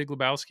on Big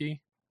Lebowski?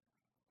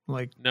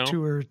 Like No?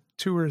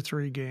 two or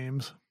three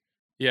games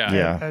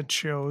Yeah. at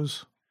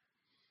shows.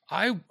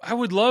 I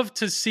would love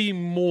to see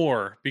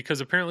more, because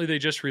apparently they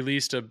just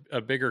released a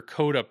bigger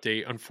code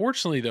update.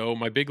 Unfortunately, though,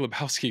 my Big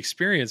Lebowski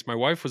experience, my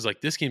wife was like,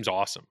 this game's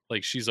awesome.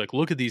 Like, she's like,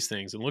 look at these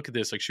things and look at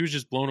this. Like, she was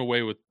just blown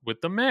away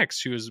with the mechs.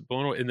 She was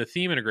blown away in the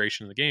theme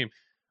integration in the game.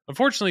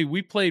 Unfortunately,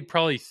 we played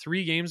probably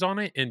 3 games on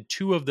it, and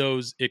 2 of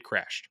those, it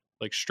crashed.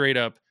 Like, straight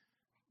up,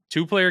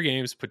 2-player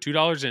games, put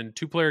 $2 in,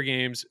 2-player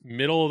games,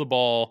 middle of the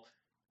ball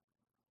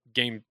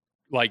game.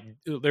 Like,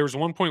 there was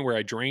one point where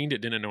I drained.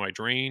 It didn't know I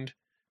drained.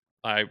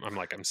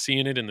 I'm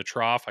seeing it in the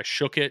trough. I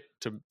shook it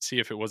to see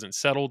if it wasn't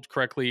settled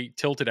correctly,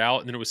 tilted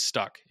out, and then it was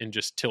stuck in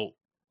just tilt,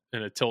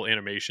 in a tilt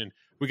animation.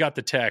 We got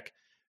the tech,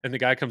 and the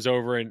guy comes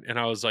over, and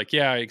I was like,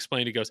 yeah, I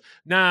explained. He goes,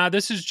 nah,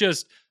 this is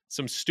just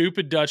some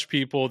stupid Dutch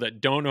people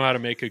that don't know how to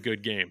make a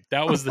good game.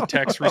 That was the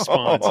tech's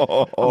response.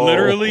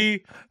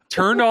 Literally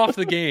turned off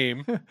the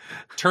game,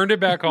 turned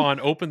it back on,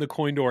 opened the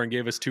coin door, and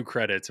gave us 2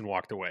 credits and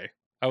walked away.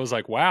 I was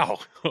like, wow,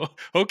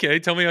 okay,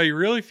 tell me how you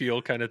really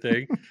feel, kind of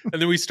thing.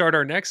 And then we start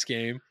our next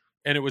game,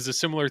 and it was a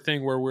similar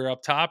thing where we're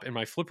up top and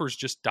my flippers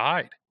just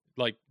died.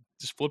 Like,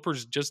 just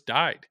flippers just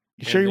died.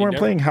 You sure you weren't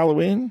playing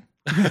Halloween?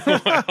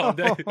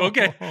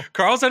 Okay,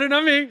 Carl said it,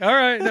 not me. All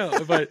right,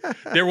 no, but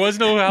there was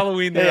no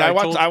Halloween there. Hey,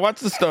 I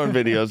watched the Stone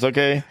videos.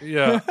 Okay.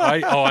 Yeah,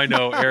 I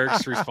know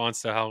Eric's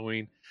response to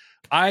Halloween.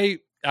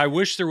 I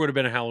wish there would have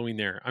been a Halloween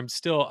there. I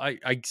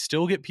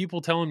still get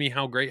people telling me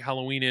how great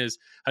Halloween is.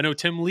 I know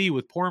Tim Lee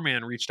with Poor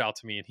Man reached out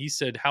to me, and he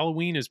said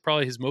Halloween is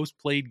probably his most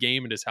played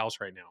game at his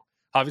house right now.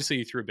 Obviously,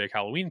 he threw a big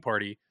Halloween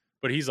party,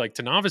 but he's like,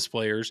 to novice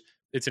players,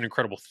 it's an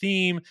incredible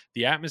theme.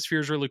 The atmosphere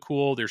is really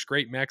cool. There's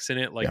great mechs in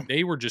it. Like,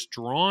 they were just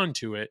drawn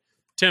to it.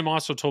 Tim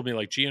also told me,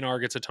 like,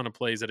 GNR gets a ton of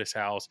plays at his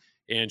house,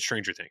 and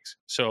Stranger Things.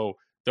 So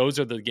those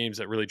are the games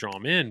that really draw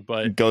him in.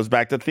 But It goes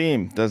back to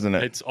theme, doesn't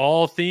it? it's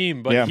all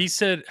theme. But Yeah. he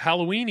said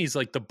Halloween, he's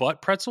like the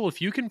butt pretzel.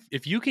 If you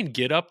can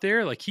get up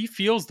there, like he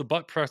feels the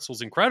butt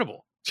pretzel's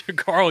incredible.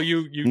 Carl,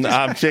 you No,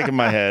 I'm shaking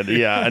my head.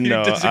 Yeah, You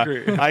no,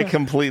 disagree. I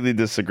completely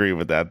disagree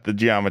with that. The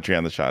geometry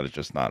on the shot is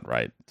just not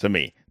right to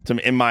me,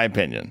 in my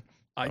opinion.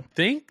 I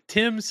think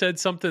Tim said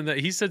something that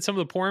he said some of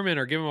the poor men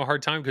are giving him a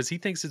hard time because he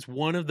thinks it's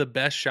one of the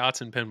best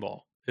shots in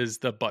pinball is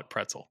the butt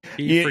pretzel.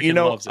 He freaking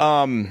loves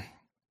it.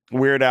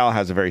 Weird Al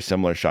has a very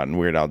similar shot, and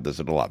Weird Al does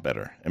it a lot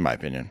better, in my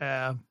opinion.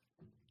 Yeah.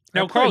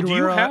 Now, I Carl, played do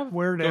you Weird Al- have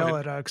Weird go Al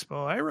ahead. at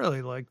Expo? I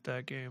really liked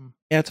that game.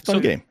 Yeah, it's a fun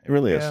So- game. It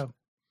really is. Yeah.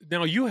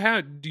 Now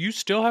do you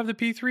still have the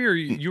P3 or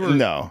you were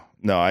No.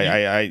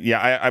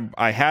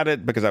 I had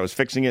it because I was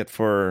fixing it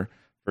for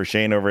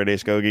Shane over at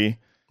Ace Gogi.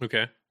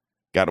 okay?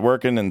 Got it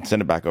working and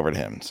sent it back over to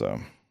him.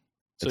 So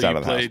it's So out you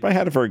of the house. played- But I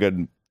had it for a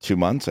good 2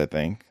 months, I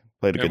think.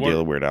 Played a Yeah, good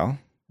deal of Weird Al.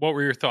 What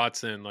were your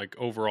thoughts then, like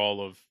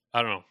overall of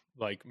I don't know,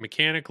 like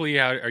mechanically,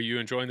 how are you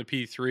enjoying the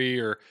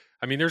P3? Or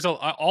I mean, there's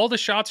all the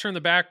shots are in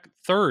the back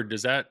third.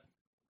 Does that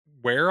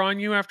wear on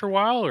you after a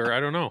while, or I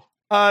don't know?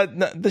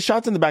 No, the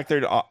shots in the back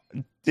there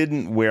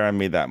didn't wear on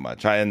me that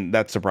much, and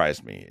that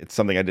surprised me. It's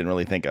something I didn't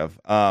really think of.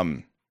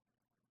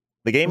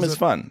 The game is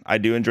fun. I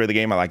do enjoy the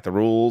game. I like the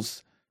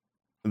rules,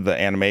 the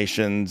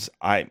animations.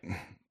 Was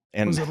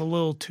it a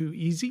little too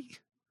easy?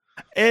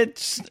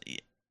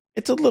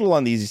 It's a little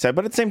on the easy side,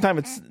 but at the same time,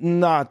 it's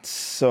not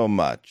so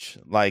much.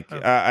 Like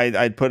Okay.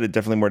 I'd put it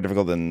definitely more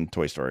difficult than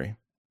Toy Story.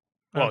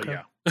 Well, Okay.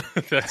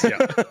 yeah, that's yeah.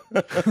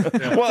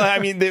 Well, I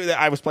mean,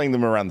 I was playing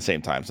them around the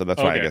same time, so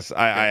that's why I Okay. guess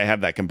I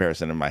have that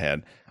comparison in my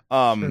head.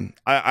 Sure.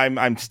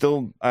 I'm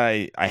still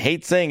I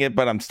hate saying it,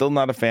 but I'm still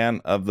not a fan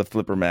of the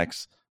flipper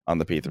mechs on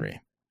the P3.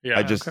 Yeah,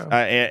 I just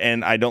Okay.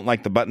 and I don't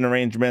like the button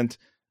arrangement.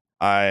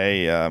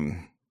 I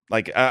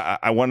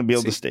want to be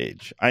able to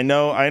stage. I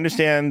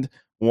understand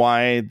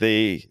why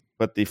they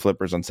put the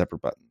flippers on separate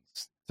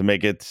buttons to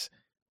make it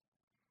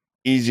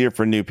easier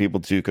for new people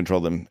to control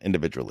them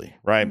individually,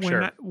 right?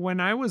 Sure. When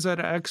I was at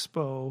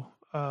Expo,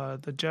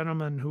 the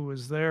gentleman who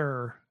was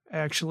there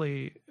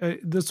actually,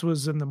 this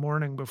was in the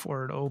morning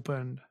before it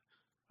opened.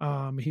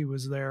 He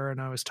was there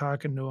and I was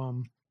talking to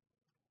him,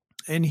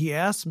 and he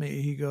asked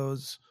me, he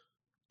goes,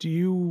 "Do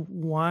you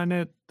want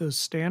it the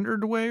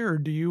standard way, or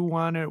do you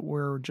want it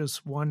where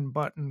just one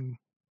button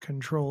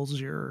controls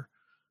your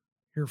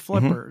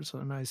flippers?"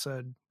 And I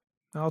said,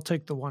 "I'll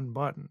take the one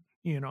button."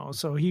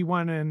 So he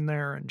went in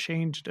there and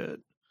changed it.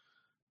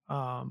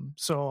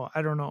 So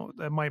I don't know,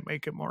 that might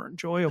make it more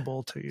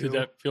enjoyable to you. Did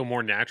that feel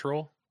more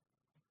natural?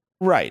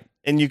 Right.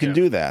 And you can Yeah.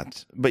 do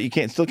that, but you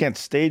still can't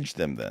stage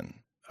them then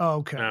Oh,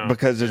 okay. No.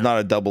 because there's yeah. not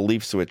a double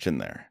leaf switch in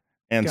there.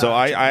 And so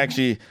Gotcha. I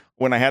actually,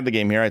 when I had the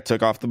game here, I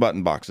took off the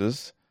button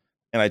boxes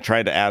and I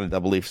tried to add a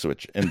double leaf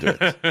switch into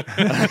it.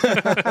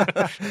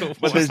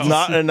 But there's Wow.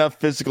 not enough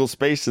physical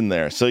space in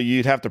there. So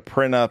you'd have to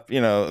print up,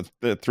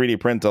 the 3D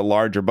print a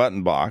larger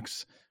button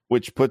box,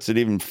 which puts it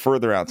even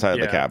further outside of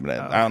the Yeah. cabinet.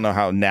 I don't know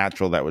how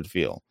natural that would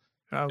feel.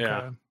 Okay.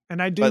 Yeah.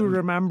 And I do But-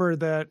 remember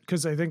that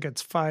because I think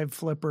it's 5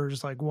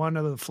 flippers. Like one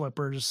of the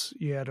flippers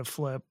you had to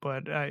flip,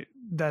 but that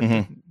Mhm.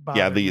 didn't bother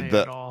Yeah, me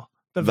the- at all.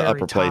 The the very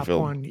upper top playfield.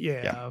 one,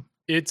 yeah.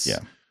 It's Yeah.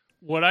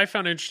 what I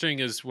found interesting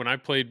is when I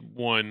played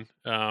one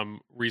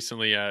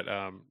recently at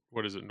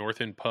what is it, North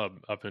End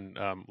Pub up in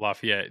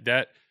Lafayette,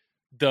 that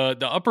the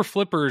upper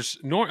flippers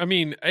I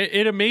mean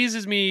it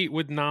amazes me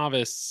with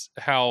novice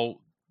how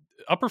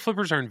upper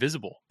flippers are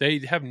invisible. They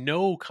have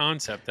no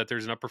concept that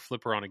there's an upper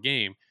flipper on a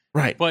game.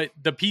 Right. But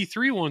the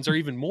P3 ones are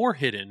even more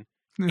hidden.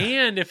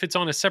 And if it's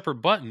on a separate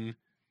button,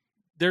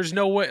 there's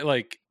no way,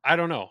 like, I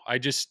don't know. I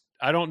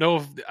don't know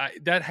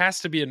if that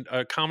has to be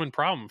a common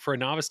problem for a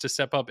novice to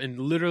step up and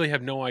literally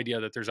have no idea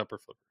that there's upper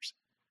flippers.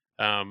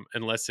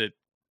 Unless it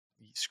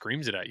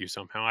screams it at you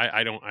somehow.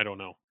 I don't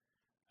know.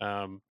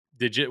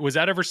 Was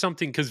that ever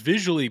something? Because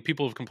visually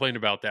people have complained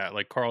about that.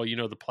 Like Carl,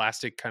 the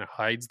plastic kind of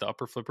hides the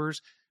upper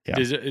flippers. Yeah.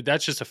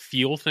 That's just a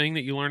feel thing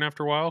that you learn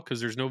after a while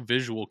because there's no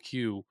visual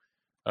cue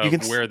of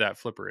can where that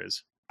flipper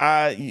is.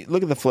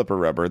 Look at the flipper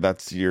rubber.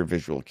 That's your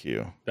visual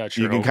cue. That's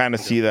You your can hope. kind of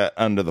Okay. see that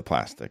under the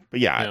plastic. But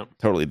yeah,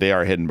 totally. They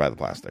are hidden by the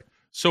plastic.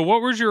 So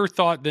what was your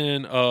thought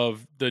then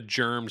of the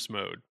germs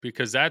mode?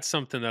 Because that's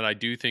something that I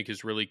do think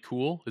is really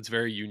cool. It's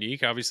very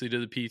unique, obviously, to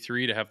the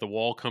P3 to have the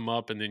wall come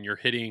up and then you're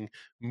hitting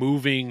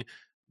moving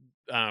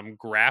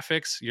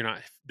graphics.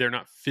 They're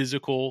not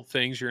physical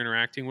things you're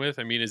interacting with.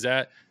 I mean,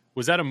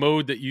 was that a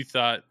mode that you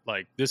thought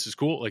like this is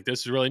cool, like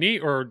this is really neat,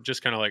 or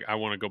just kind of like I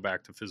want to go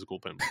back to physical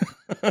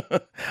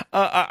pinball?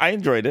 I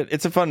enjoyed it.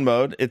 It's a fun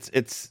mode.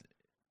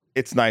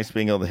 It's nice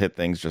being able to hit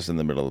things just in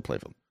the middle of the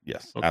playfield.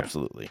 Yes, Okay.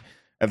 absolutely.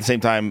 At the same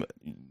time,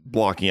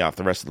 blocking off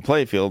the rest of the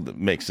playfield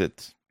makes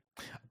it.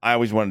 I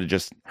always wanted to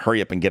just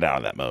hurry up and get out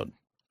of that mode.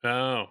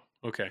 Oh,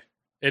 okay.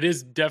 It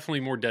is definitely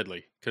more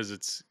deadly because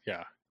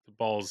the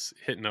ball's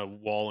hitting a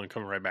wall and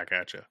coming right back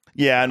at you.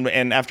 Yeah,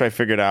 and after I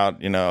figured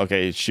out,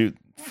 okay, shoot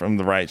from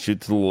the right,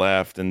 shoot to the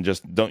left, and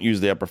just don't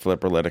use the upper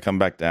flipper, let it come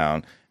back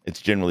down.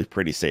 It's generally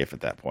pretty safe at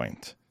that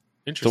point.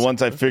 Interesting. So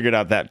once I figured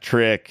out that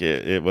trick,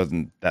 it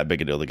wasn't that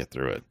big a deal to get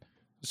through it.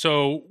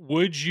 So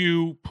would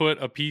you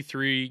put a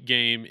P3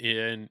 game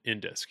in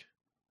disc?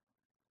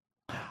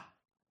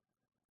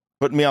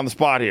 Putting me on the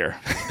spot here.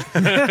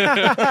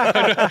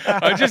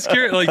 I'm just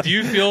curious. Like, do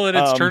you feel that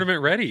it's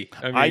tournament ready?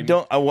 I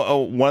don't.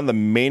 One of the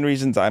main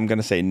reasons I'm going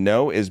to say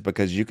no is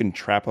because you can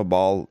trap a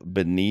ball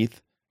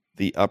beneath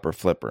the upper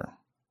flipper.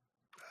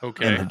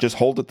 Okay. And just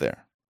hold it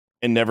there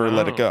and never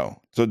let it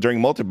go. So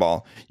during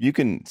multi-ball, you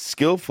can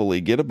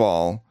skillfully get a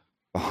ball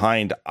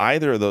behind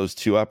either of those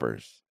two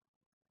uppers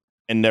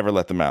and never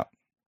let them out.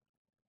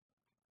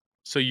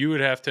 So you would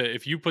have to,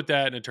 if you put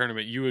that in a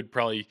tournament, you would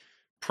probably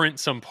print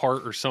some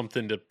part or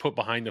something to put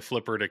behind the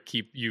flipper to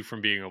keep you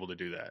from being able to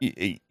do that.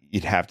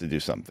 You'd have to do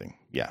something.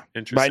 Yeah.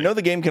 Interesting. But I know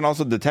the game can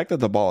also detect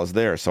that the ball is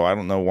there, so I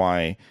don't know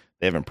why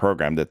they haven't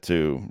programmed it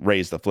to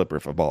raise the flipper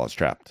if a ball is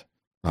trapped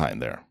behind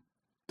there.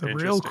 The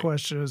real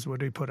question is,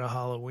 would he put a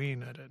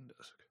Halloween at in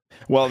disc?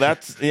 Well,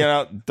 that's,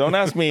 don't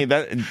ask me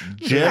that.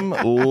 Jim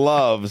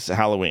loves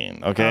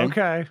Halloween. Okay.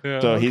 Okay.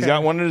 So he's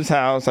got one at his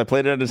house. I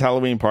played it at his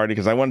Halloween party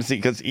because I wanted to see,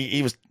 because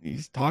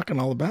he's talking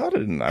all about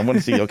it. And I want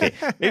to see, okay,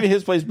 maybe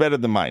his play's better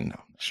than mine.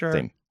 No, Sure.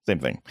 Same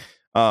thing.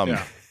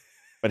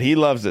 But he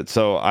loves it.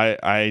 So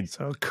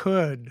So it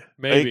could.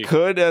 Maybe. It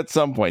could at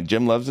some point.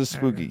 Jim loves his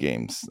spooky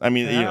games. I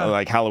mean,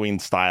 like Halloween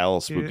style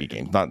spooky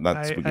games, not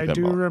spooky pinball. I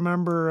do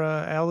remember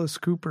Alice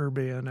Cooper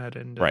being at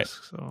in disc. Right.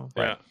 So.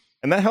 Yeah.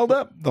 And that held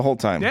up the whole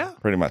time. Yeah.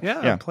 Pretty much.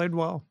 Yeah. It played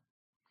well.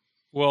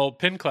 Well,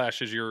 Pin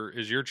Clash is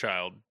your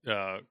child,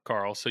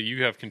 Carl. So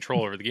you have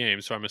control over the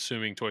game. So I'm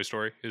assuming Toy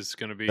Story is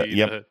going to be.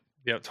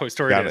 Toy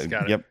Story. Got is. it.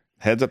 Got it. Yep.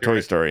 Heads up, Toy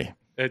Story.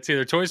 It's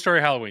either Toy Story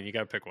or Halloween. You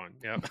got to pick one.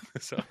 Yep.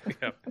 So,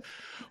 yep.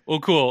 Well,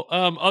 cool.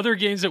 Other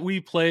games that we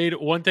played,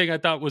 one thing I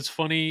thought was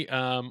funny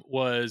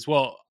was,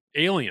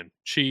 Alien.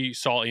 She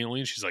saw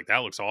Alien. She's like, that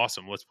looks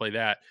awesome. Let's play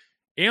that.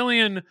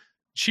 Alien,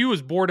 she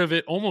was bored of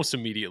it almost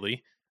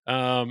immediately.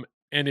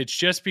 And it's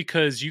just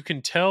because you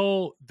can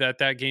tell that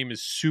game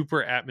is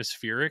super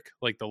atmospheric.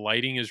 Like the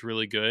lighting is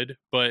really good.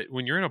 But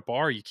when you're in a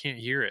bar, you can't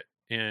hear it.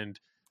 And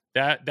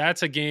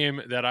that's a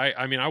game that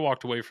I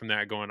walked away from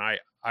that going,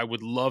 I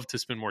would love to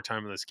spend more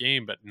time in this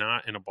game, but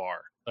not in a bar.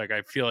 Like,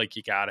 I feel like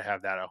you got to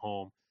have that at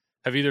home.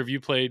 Have either of you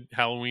played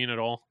Halloween at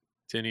all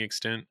to any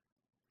extent?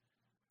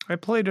 I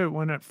played it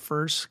when it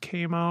first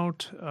came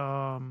out.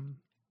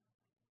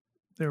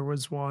 There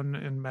was one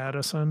in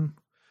Madison,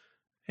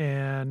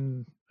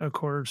 and of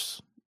course,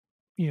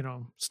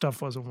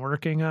 stuff wasn't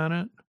working on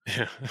it.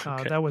 Yeah.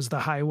 Okay. That was the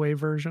highway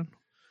version.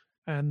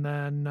 And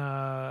then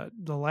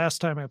the last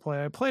time I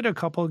played a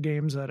couple of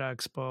games at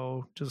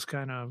Expo, just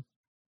kind of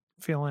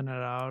feeling it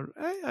out.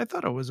 I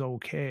thought it was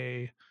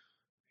okay.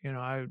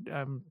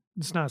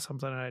 It's not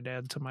something I'd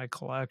add to my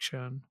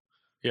collection.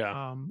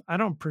 Yeah. I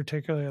don't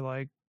particularly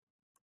like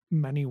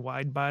many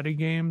wide body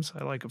games.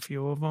 I like a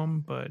few of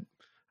them, but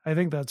I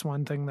think that's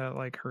one thing that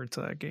like hurts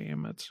that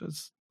game. It's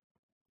just,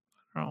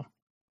 I don't know.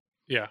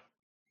 Yeah.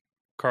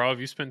 Carl,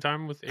 have you spent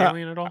time with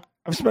Alien at all?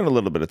 I've spent a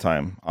little bit of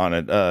time on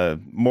it.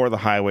 More the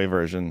highway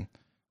version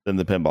than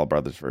the Pinball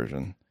Brothers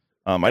version.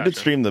 I did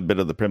stream the bit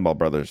of the Pinball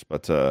Brothers,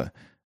 but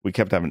we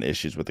kept having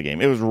issues with the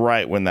game. It was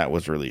right when that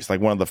was released,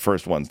 like one of the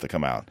first ones to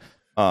come out.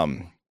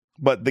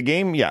 But the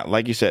game,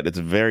 like you said, it's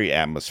very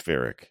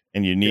atmospheric,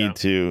 and you need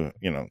to,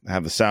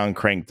 have the sound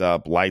cranked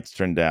up, lights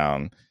turned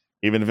down,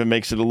 even if it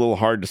makes it a little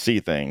hard to see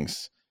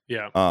things.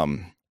 Yeah.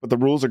 But the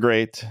rules are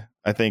great.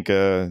 I think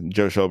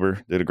Joe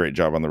Schober did a great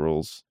job on the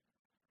rules.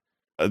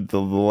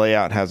 The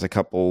layout has a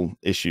couple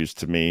issues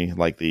to me,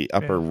 like the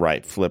upper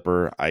right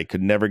flipper. I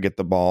could never get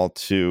the ball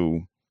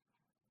to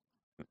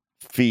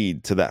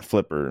feed to that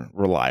flipper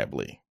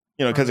reliably,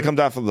 because it comes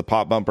out from the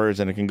pop bumpers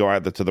and it can go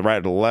either to the right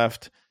or the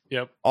left.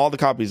 Yep. All the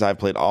copies I've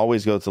played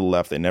always go to the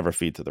left. They never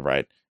feed to the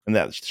right. And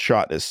that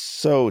shot is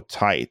so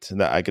tight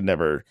that I could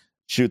never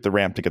shoot the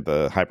ramp to get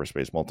the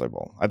hyperspace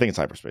multi-ball. I think it's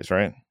hyperspace,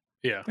 right?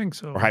 Yeah. I think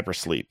so. Or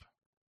hypersleep.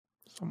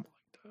 Something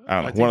like that.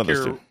 I don't know. One of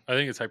those two. I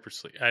think it's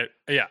hypersleep.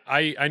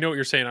 I know what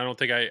you're saying. I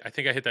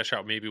think I hit that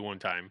shot maybe one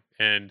time.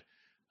 And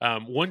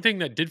one thing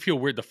that did feel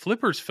weird, the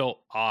flippers felt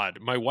odd.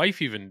 My wife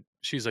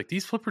she's like,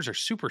 these flippers are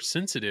super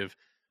sensitive.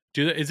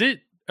 The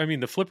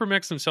flipper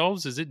mechs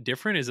themselves, is it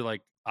different? Is it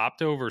like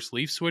opto versus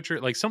leaf switcher?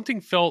 Like something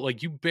felt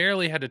like you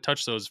barely had to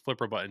touch those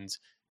flipper buttons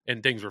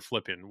and things were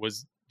flipping.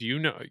 Do you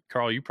know,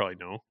 Carl, you probably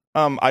know.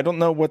 I don't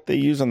know what they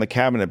use on the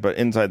cabinet, but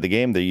inside the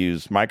game, they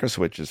use micro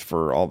switches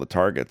for all the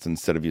targets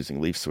instead of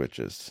using leaf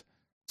switches.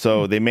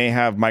 So they may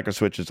have micro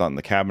switches on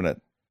the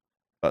cabinet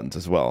buttons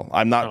as well.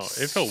 I'm not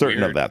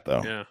certain of that,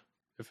 though. Yeah,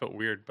 it felt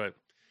weird, but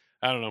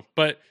I don't know.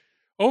 But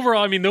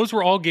overall, those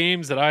were all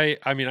games that I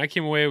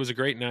came away. It was a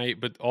great night,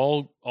 but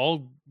all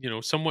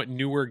somewhat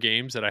newer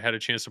games that I had a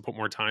chance to put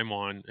more time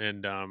on,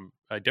 and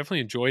I definitely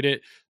enjoyed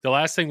it. The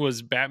last thing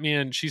was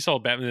Batman. She saw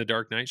Batman: The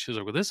Dark Knight. She was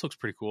like, "Well, this looks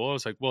pretty cool." I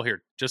was like, "Well,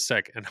 here, just a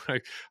sec." And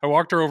I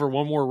walked her over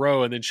one more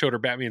row and then showed her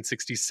Batman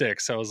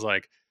 66. I was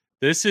like,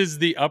 "This is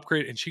the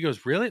upgrade." And she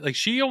goes, "Really?" Like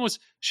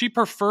she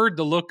preferred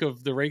the look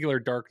of the regular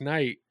Dark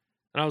Knight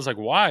And I was like,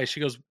 why? She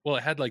goes, well,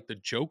 it had like the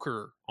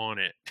Joker on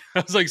it.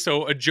 I was like,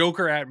 so a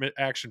Joker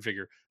action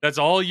figure. That's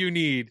all you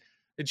need.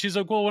 And she's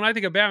like, well, when I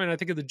think of Batman, I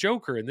think of the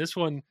Joker. And this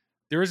one,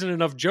 there isn't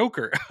enough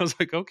Joker. I was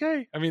like,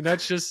 okay. I mean, that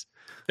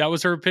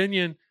was her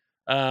opinion,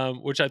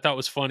 which I thought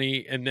was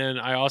funny. And then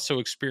I also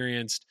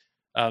experienced,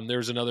 there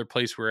was another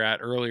place we were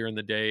at earlier in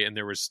the day, and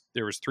there was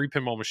 3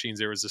 pinball machines.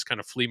 There was this kind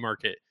of flea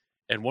market,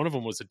 and one of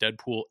them was a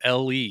Deadpool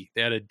LE.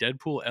 They had a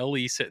Deadpool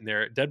LE sitting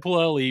there.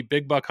 Deadpool LE,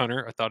 Big Buck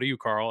Hunter. I thought of you,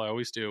 Carl. I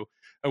always do.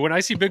 And when I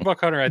see Big Buck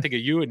Hunter, I think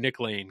of you and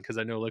Nick Lane, because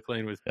I know Nick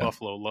Lane with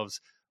Buffalo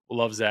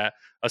loves that.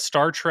 A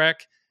Star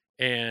Trek,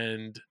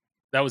 and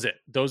that was it.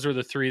 Those are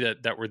the 3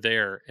 that were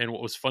there. And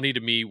what was funny to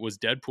me was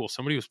Deadpool.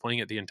 Somebody was playing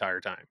it the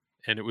entire time,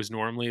 and it was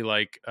normally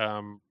like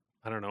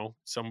I don't know,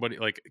 somebody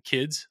like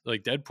kids,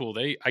 like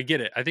Deadpool. I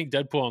get it. I think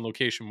Deadpool on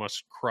location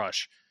must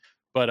crush.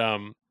 But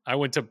I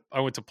went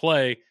to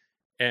play,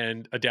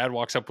 and a dad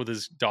walks up with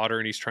his daughter,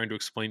 and he's trying to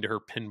explain to her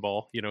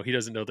pinball. He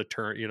doesn't know the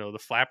turn, the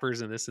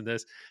flappers and this and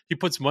this. He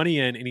puts money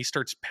in, and he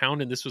starts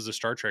pounding. This was a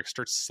Star Trek.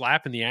 Starts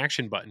slapping the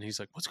action button. He's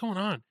like, "What's going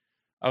on?"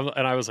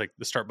 And I was like,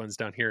 "The start button's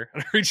down here."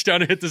 And I reached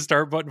down and hit the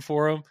start button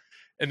for him,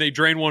 and they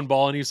drained 1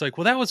 ball. And he's like,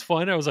 "Well, that was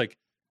fun." I was like,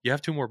 "You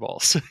have 2 more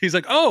balls." He's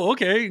like, "Oh,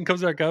 okay," and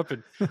comes back up,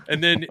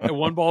 and then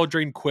 1 ball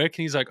drained quick,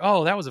 and he's like,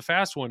 "Oh, that was a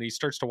fast one." He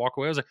starts to walk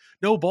away. I was like,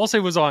 "No, ball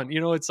save was on."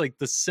 It's like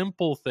the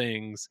simple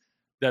things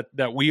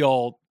that we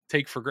all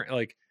take for granted.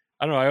 Like,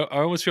 I don't know.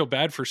 I almost feel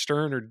bad for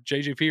Stern or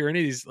JJP or any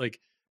of these. Like,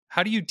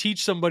 how do you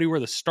teach somebody where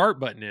the start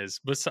button is?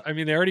 But I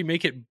mean, they already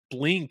make it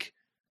blink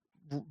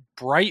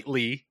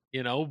brightly,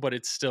 but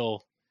it's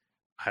still,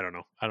 I don't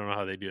know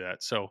how they do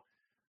that. So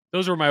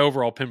those were my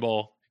overall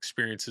pinball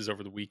experiences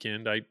over the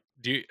weekend.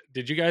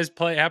 Did you guys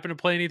happen to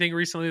play anything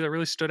recently that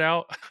really stood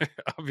out?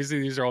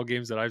 Obviously, these are all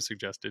games that I've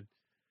suggested.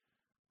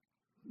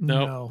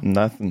 No.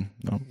 Nothing.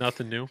 No.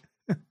 Nothing new.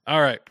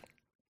 All right.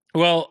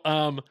 Well,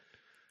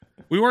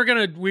 we weren't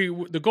gonna.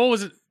 The goal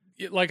was,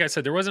 like I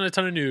said, there wasn't a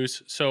ton of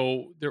news,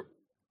 so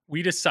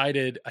we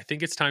decided. I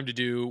think it's time to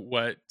do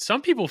what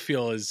some people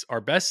feel is our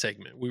best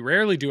segment. We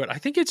rarely do it. I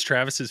think it's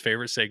Travis's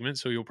favorite segment,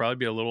 so you'll probably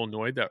be a little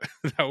annoyed that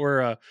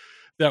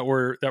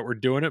we're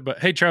doing it. But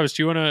hey, Travis,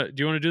 do you want to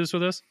do this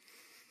with us?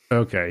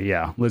 Okay,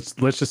 yeah. Let's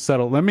just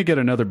settle. Let me get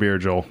another beer,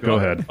 Joel. Go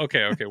ahead.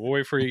 Okay. We'll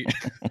wait for you.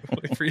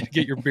 Wait for you to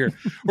get your beer.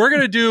 We're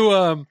gonna do.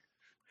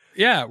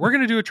 We're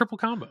gonna do a triple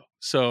combo.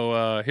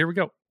 So here we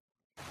go.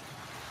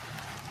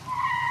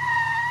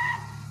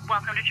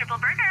 Welcome to Triple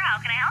Burger. How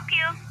can I help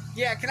you?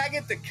 Yeah, can I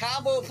get the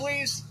combo,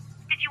 please?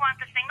 Did you want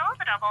the single,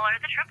 the double, or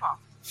the triple?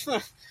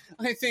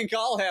 I think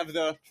I'll have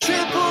the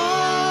Triple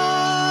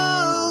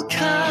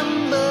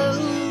combo.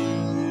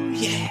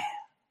 Yeah.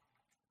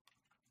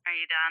 Are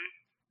you done?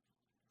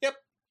 Yep.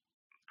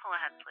 Pull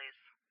ahead, please.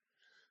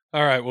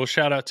 All right. Well,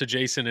 shout out to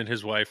Jason and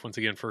his wife once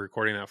again for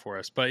recording that for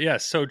us. But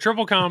yes, so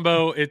triple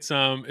combo, it's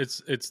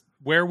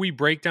where we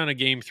break down a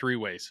game 3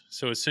 ways.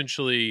 So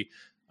essentially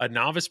a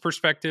novice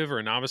perspective or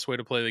a novice way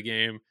to play the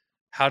game,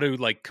 how to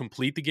like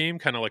complete the game,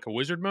 kind of like a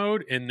wizard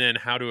mode, and then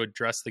how to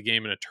address the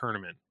game in a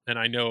tournament. And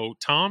I know,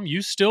 Tom,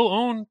 you still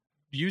own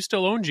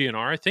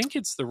GNR. I think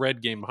it's the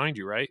red game behind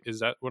you, right?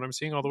 Is that what I'm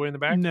seeing all the way in the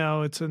back?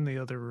 No, it's in the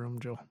other room,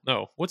 Joe.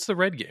 No. What's the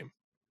red game?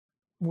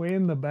 Way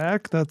in the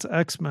back, that's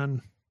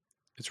X-Men.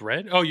 It's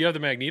red? Oh, you have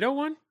the Magneto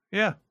one?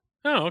 Yeah.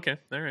 Oh, okay.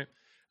 All right.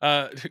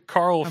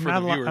 Carl, for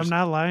the viewers. I'm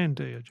not lying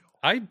to you, Joe.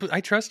 I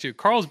trust you.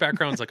 Carl's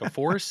background's like a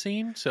forest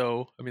scene,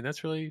 so I mean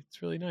it's really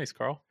nice,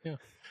 Carl. Yeah.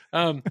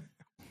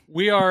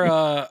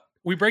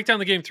 We break down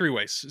the game 3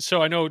 ways.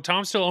 So I know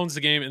Tom still owns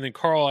the game, and then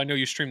Carl, I know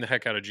you stream the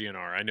heck out of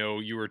GNR. I know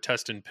you were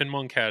testing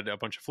Pinmonk, had a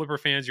bunch of Flipper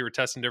fans, you were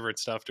testing different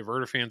stuff,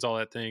 Diverter fans, all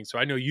that thing. So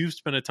I know you've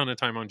spent a ton of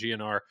time on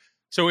GNR.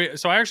 So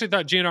I actually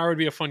thought GNR would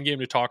be a fun game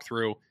to talk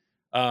through.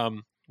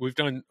 We've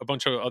done a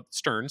bunch of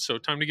Sterns, so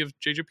time to give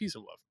JJP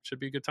some love. Should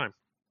be a good time.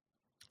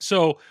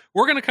 So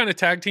we're going to kind of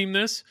tag team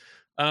this.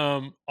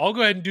 I'll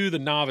go ahead and do the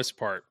novice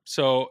part.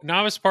 So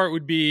novice part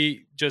would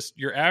be just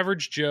your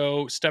average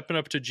Joe stepping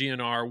up to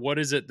GNR. What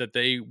is it that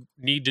they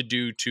need to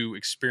do to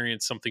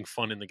experience something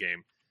fun in the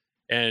game?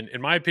 And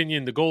in my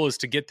opinion, the goal is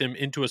to get them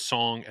into a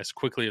song as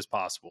quickly as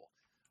possible.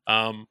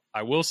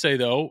 I will say,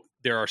 though,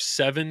 there are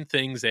 7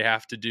 things they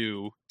have to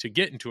do to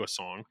get into a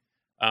song.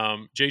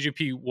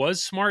 JGP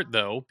was smart,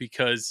 though,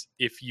 because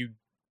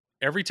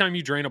every time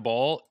you drain a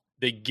ball,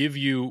 they give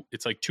you,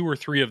 it's like 2 or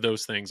 3 of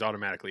those things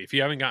automatically if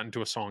you haven't gotten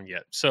to a song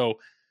yet. So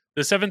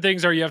the 7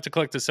 things are you have to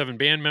collect the 7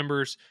 band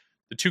members.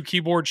 The 2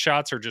 keyboard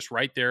shots are just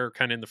right there,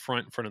 kind of in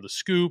front of the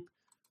scoop.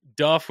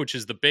 Duff, which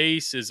is the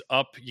bass, is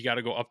up. You got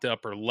to go up the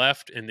upper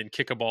left and then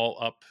kick a ball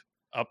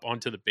up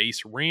onto the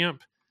bass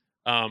ramp.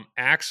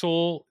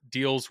 Axel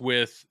deals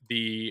with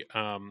the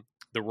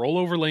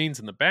rollover lanes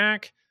in the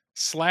back.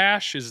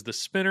 Slash is the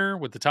spinner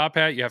with the top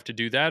hat. You have to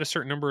do that a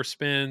certain number of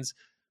spins.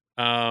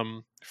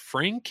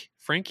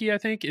 Frankie, I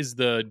think, is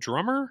the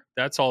drummer.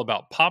 That's all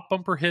about pop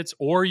bumper hits,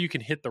 or you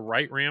can hit the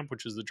right ramp,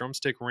 which is the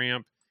drumstick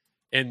ramp.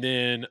 And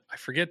then I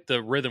forget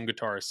the rhythm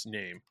guitarist's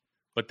name,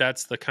 but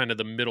that's the kind of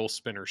the middle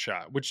spinner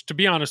shot, which to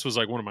be honest was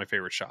like one of my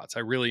favorite shots.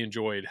 I really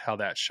enjoyed how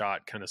that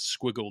shot kind of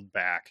squiggled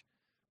back.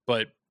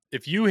 But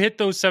if you hit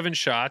those 7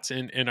 shots,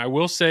 and I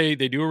will say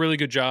they do a really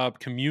good job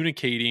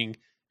communicating.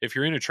 If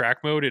you're in a track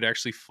mode, it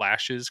actually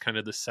flashes kind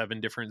of the 7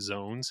 different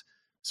zones.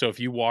 So if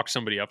you walk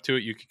somebody up to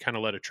it, you can kind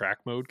of let a track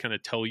mode kind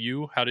of tell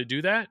you how to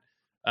do that.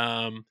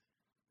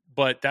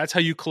 But that's how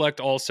you collect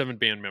all 7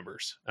 band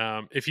members.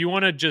 If you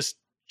want to just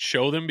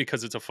show them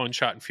because it's a fun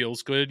shot and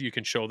feels good, you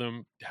can show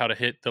them how to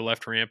hit the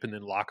left ramp and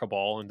then lock a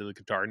ball into the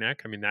guitar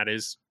neck. I mean, that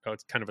is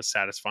it's kind of a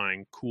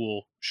satisfying,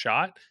 cool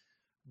shot.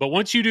 But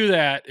once you do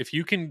that, if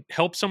you can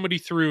help somebody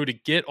through to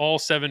get all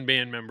 7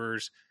 band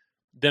members,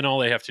 then all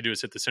they have to do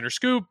is hit the center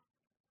scoop.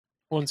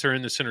 Once they're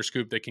in the center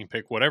scoop, they can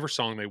pick whatever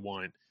song they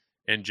want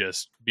and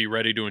just be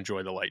ready to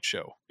enjoy the light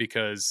show.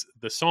 Because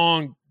the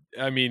song,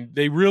 I mean,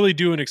 they really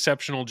do an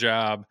exceptional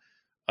job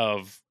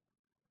of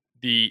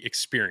the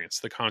experience,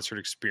 the concert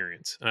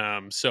experience.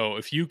 So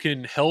if you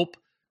can help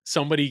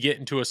somebody get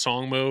into a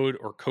song mode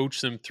or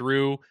coach them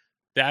through,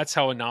 that's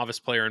how a novice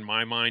player in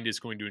my mind is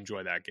going to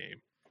enjoy that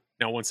game.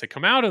 Now, once they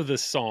come out of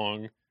this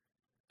song,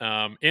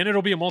 and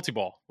it'll be a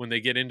multi-ball when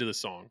they get into the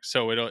song.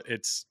 So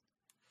it's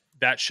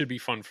that should be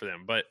fun for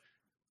them. But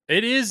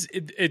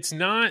it's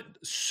not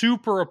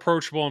super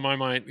approachable in my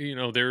mind. You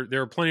know,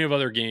 there are plenty of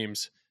other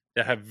games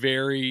that have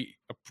very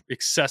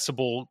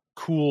accessible,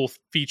 cool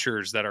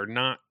features that are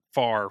not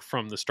far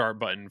from the start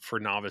button for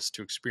novice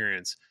to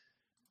experience.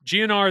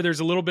 GNR, there's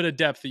a little bit of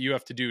depth that you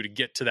have to do to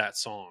get to that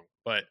song.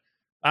 But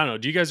I don't know.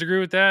 Do you guys agree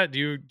with that?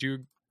 Do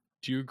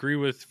you agree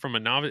with from a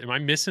novice? Am I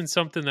missing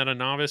something that a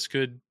novice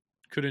could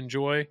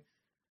enjoy?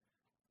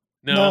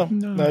 No,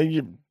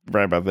 you're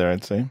right about there,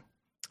 I'd say.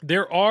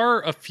 There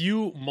are a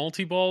few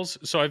multi-balls.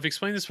 So I've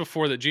explained this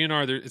before that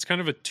GNR, it's kind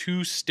of a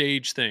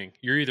 2-stage thing.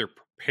 You're either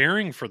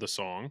preparing for the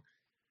song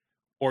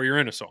or you're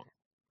in a song.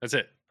 That's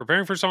it.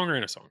 Preparing for a song or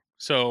in a song.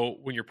 So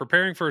when you're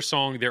preparing for a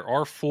song, there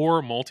are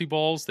 4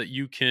 multi-balls that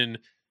you can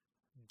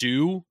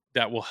do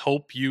that will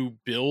help you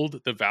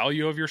build the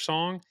value of your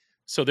song.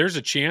 So there's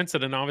a chance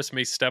that a novice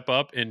may step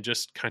up and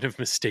just kind of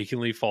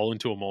mistakenly fall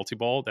into a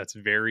multi-ball. That's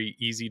very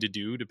easy to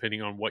do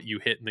depending on what you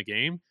hit in the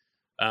game.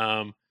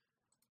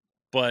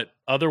 But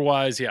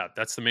otherwise, yeah,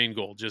 that's the main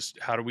goal. Just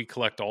how do we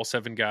collect all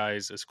 7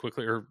 guys as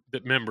quickly, or the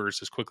members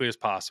as quickly as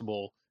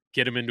possible,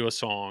 get them into a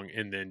song,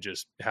 and then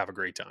just have a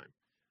great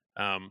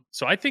time.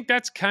 So I think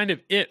that's kind of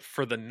it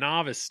for the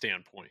novice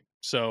standpoint.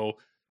 So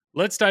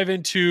let's dive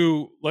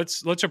into,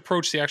 let's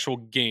approach the actual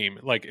game.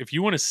 Like if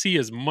you want to see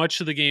as much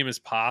of the game as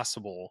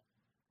possible,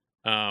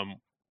 I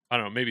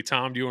don't know, maybe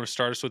Tom, do you want to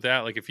start us with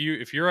that? Like if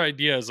your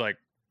idea is like,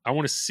 I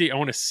want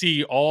to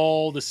see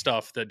all the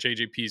stuff that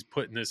JJP's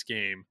put in this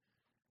game,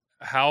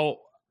 how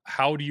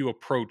do you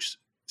approach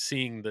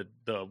seeing the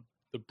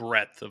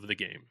breadth of the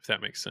game, if that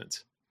makes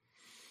sense?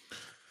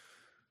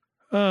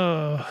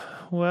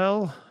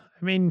 Well,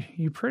 I mean,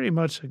 you pretty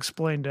much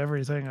explained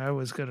everything I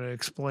was going to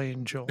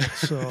explain, Joel.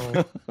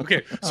 So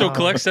okay, so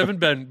collect 7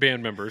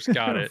 band members.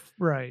 Got it.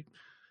 Right,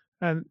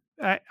 and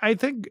I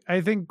think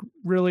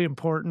really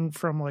important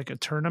from like a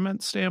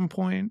tournament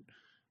standpoint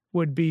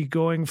would be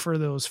going for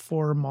those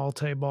 4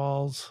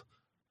 multi-balls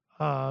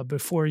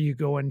before you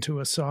go into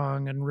a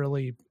song and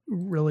really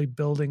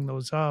building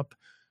those up.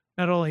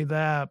 Not only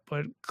that,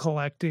 but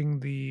collecting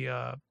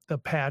the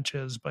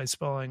patches by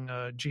spelling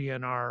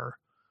GNR.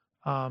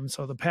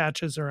 So the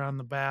patches are on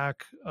the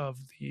back of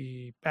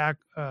the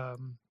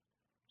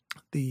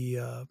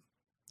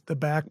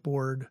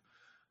backboard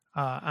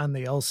on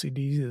the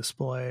LCD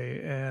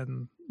display,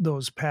 and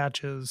those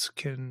patches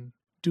can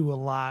do a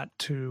lot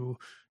to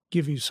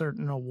give you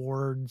certain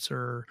awards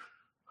or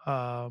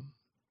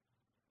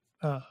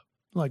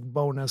like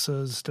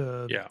bonuses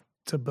to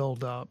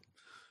build up.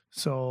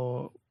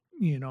 So,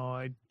 you know,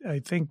 I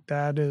think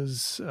that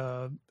is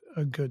a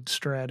good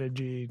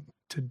strategy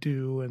to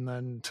do, and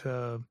then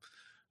to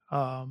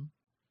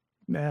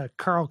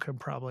Carl can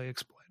probably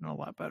explain a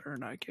lot better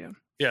than I can.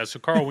 Yeah. So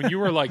Carl, when you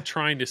were like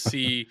trying to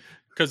see,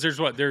 because there's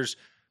what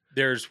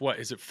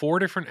is it, 4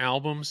 different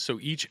albums? So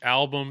each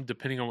album,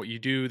 depending on what you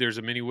do, there's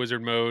a mini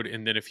wizard mode,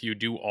 and then if you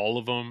do all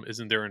of them,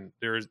 isn't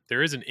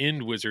there is an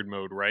end wizard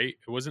mode, right?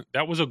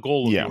 That was a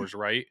goal of yours,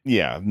 right?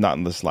 Yeah, not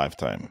in this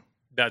lifetime.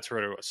 That's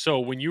right. It was. So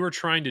when you were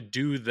trying to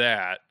do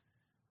that,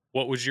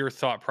 what was your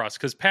thought process?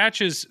 Because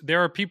patches, there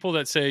are people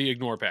that say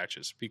ignore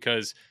patches,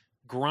 because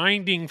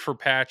grinding for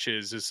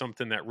patches is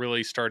something that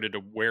really started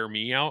to wear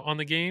me out on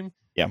the game.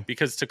 Yeah.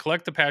 Because to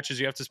collect the patches,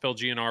 you have to spell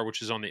GNR,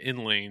 which is on the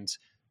in lanes.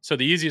 So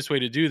the easiest way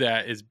to do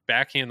that is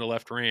backhand the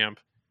left ramp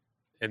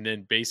and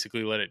then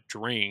basically let it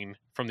drain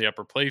from the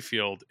upper play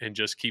field and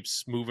just keep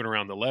moving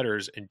around the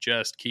letters and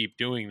just keep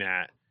doing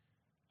that.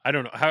 I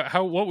don't know.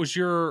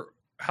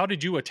 How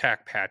did you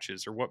attack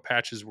patches, or what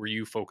patches were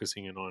you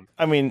focusing in on?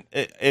 I mean,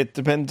 it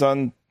depends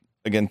on,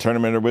 again,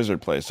 tournament or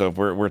wizard play. So if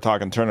we're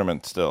talking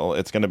tournament still,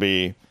 it's going to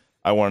be,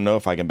 I want to know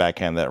if I can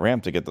backhand that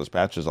ramp to get those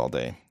patches all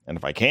day. And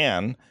if I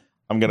can,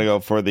 I'm going to go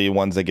for the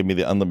ones that give me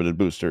the unlimited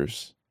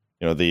boosters.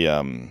 You know,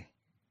 the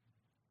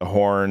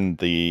horn,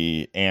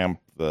 the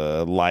amp,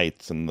 the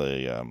lights, and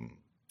the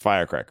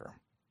firecracker.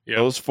 Yep.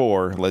 Those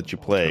 4 let you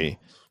play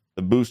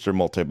the booster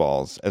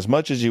multi-balls as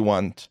much as you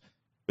want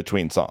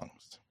between songs.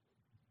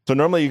 So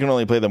normally you can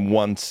only play them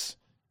once.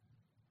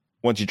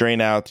 Once you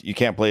drain out, you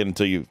can't play it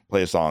until you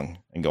play a song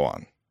and go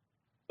on.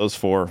 Those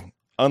 4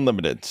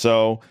 unlimited.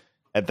 So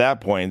at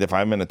that point, if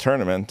I'm in a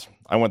tournament,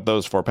 I want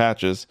those 4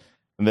 patches,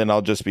 and then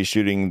I'll just be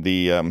shooting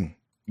the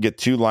get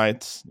 2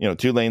 lights,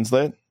 2 lanes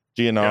lit,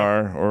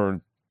 GNR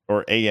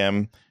or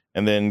AM,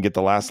 and then get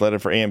the last letter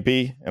for AMP,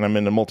 and I'm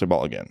in the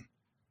multi-ball again.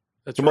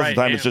 That's so most right. of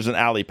the time, it's just an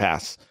alley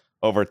pass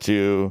over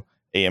to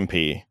AMP,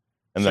 and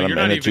then I'm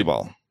in a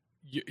 2-ball.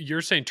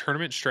 You're saying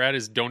tournament strat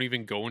is don't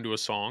even go into a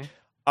song?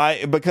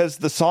 Because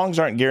the songs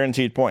aren't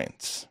guaranteed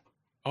points.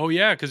 Oh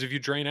yeah, because if you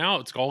drain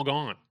out, it's all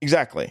gone.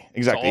 Exactly.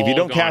 If you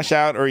don't cash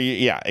out, or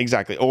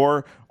exactly,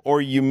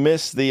 or you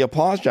miss the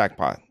applause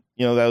jackpot.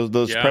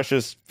 Those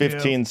precious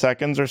 15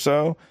 seconds or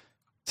so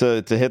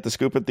to hit the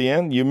scoop at the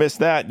end. You miss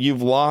that,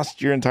 you've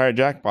lost your entire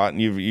jackpot,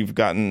 and you've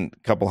gotten a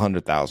couple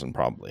 100,000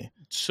 probably.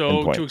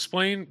 So to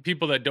explain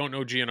people that don't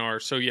know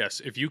GNR, so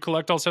yes, if you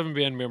collect all 7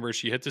 band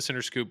members, you hit the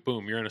center scoop,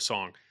 boom, you're in a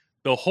song.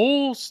 The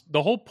whole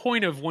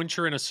point of once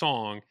you're in a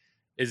song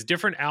is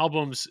different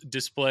albums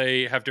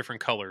have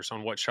different colors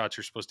on what shots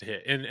you're supposed to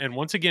hit. And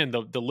once again,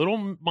 the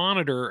little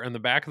monitor on the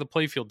back of the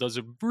playfield does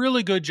a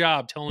really good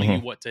job telling you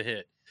what to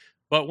hit.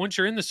 But once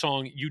you're in the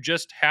song, you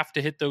just have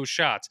to hit those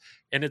shots.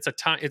 And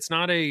it's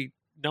not a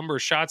number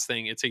of shots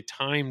thing. It's a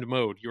timed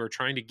mode. You are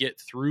trying to get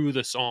through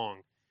the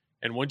song.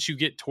 And once you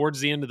get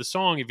towards the end of the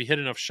song, if you hit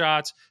enough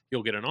shots,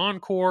 you'll get an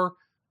encore.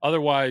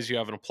 Otherwise, you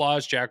have an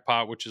applause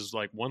jackpot, which is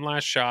like one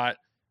last shot.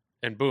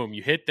 And boom,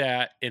 you hit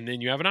that. And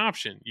then you have an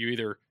option. You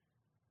either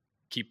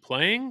keep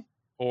playing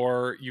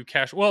or you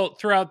cash. Well,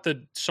 throughout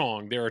the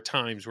song, there are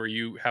times where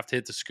you have to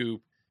hit the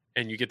scoop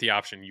and you get the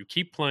option. You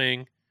keep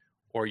playing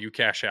or you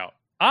cash out.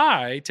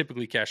 I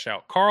typically cash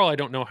out. Carl, I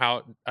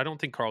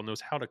don't think Carl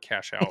knows how to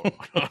cash out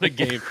on a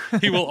game.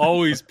 He will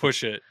always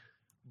push it.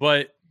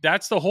 But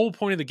that's the whole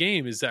point of the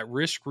game, is that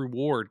risk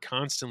reward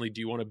constantly.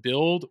 Do you want to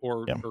build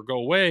or go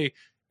away?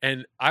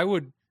 And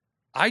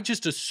I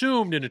just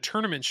assumed in a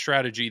tournament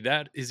strategy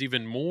that is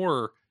even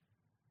more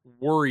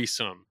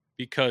worrisome,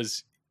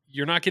 because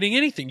you're not getting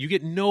anything. You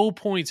get no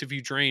points if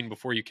you drain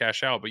before you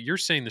cash out. But you're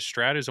saying the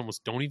strat is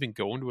almost don't even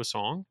go into a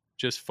song.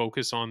 Just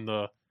focus on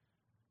the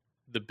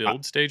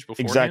build stage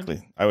beforehand.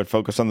 Exactly. I would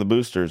focus on the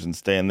boosters and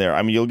stay in there.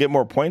 I mean, you'll get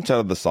more points out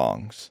of the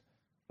songs,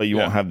 but you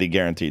won't have the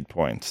guaranteed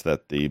points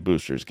that the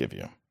boosters give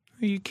you.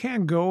 You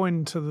can go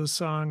into the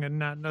song and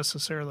not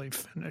necessarily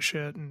finish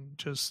it, and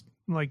just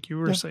like you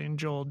were saying,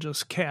 Joel,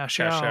 just cash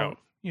out.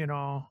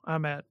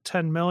 I'm at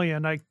 10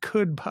 million. I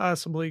could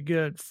possibly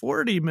get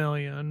 40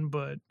 million,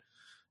 but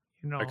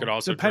I could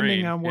also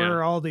depending on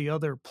where all the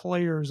other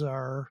players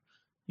are,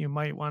 you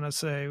might want to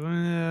say, well,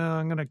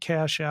 I'm going to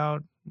cash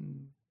out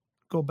and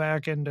go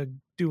back into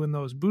doing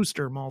those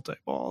booster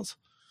multi-balls.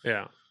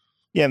 Yeah.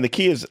 Yeah, and the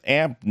key is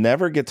AMP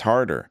never gets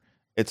harder.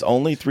 It's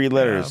only 3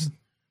 letters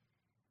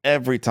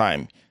every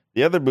time.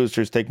 The other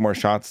boosters take more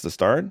shots to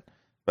start,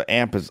 but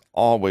AMP is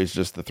always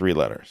just the 3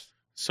 letters.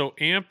 So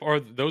AMP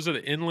those are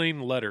the in-lane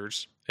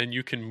letters, and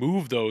you can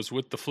move those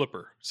with the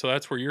flipper. So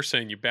that's where you're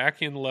saying you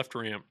back in the left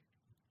ramp,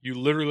 you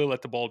literally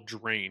let the ball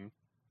drain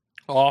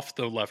off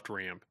the left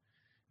ramp,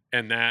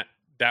 and that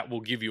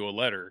will give you a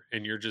letter,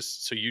 and you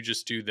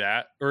just do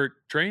that or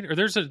drain, or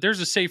there's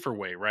a safer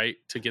way, right,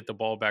 to get the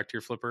ball back to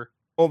your flipper.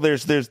 Well,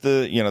 there's the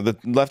the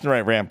left and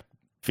right ramp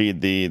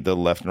feed the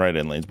left and right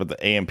in lanes, but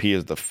the AMP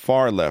is the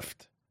far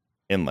left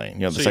in lane.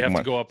 The second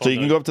one. So you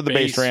can go up to the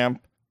base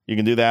ramp. You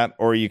can do that,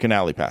 or you can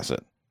alley pass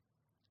it.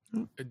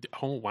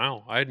 Oh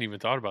wow, I hadn't even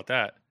thought about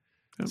that.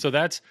 So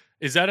that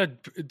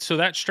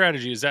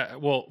strategy is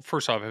that. Well,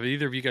 first off, have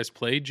either of you guys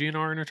played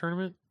GNR in a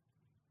tournament?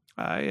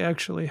 I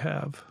actually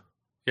have.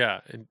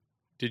 Yeah, and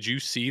did you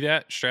see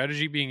that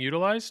strategy being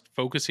utilized,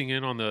 focusing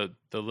in on the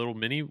little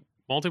mini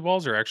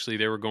multi-balls, or actually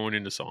they were going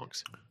into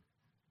songs?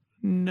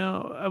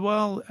 No,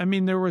 well, I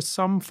mean, there was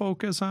some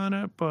focus on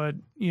it, but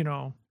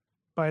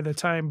by the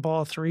time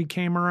ball 3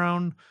 came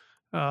around,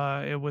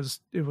 it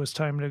was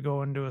time to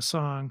go into a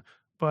song.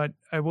 But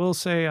I will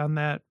say on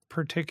that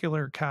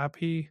particular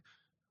copy,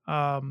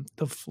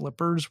 the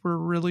flippers were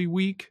really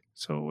weak,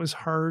 so it was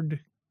hard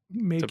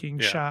making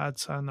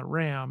shots on the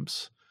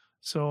ramps.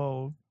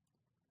 So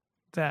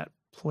that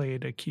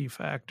played a key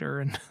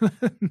factor in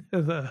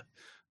the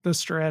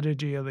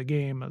strategy of the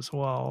game as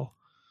well.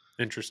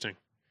 Interesting.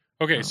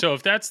 Okay, so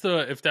if that's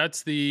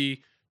the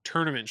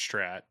tournament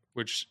strat,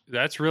 which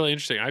that's really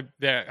interesting.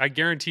 I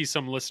guarantee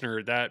some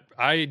listener that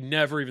I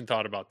never even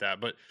thought about that.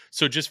 But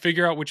so just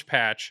figure out which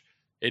patch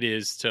it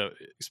is to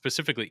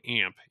specifically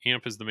AMP.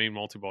 AMP is the main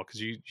multi-ball, because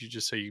you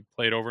just say you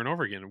play it over and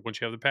over again once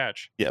you have the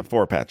patch. Yeah,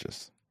 4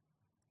 patches.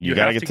 You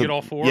gotta get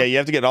all 4? Yeah, you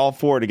have to get all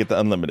 4 to get the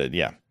unlimited,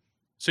 yeah.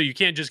 So you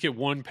can't just get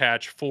one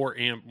patch for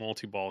AMP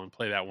multi-ball and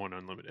play that one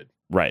unlimited.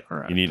 Right.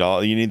 Correct. You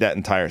need that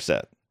entire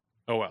set.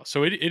 Oh wow.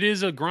 So it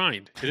is a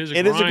grind. It is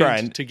a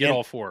grind to get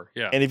all 4.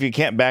 Yeah. And if you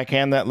can't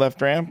backhand that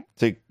left ramp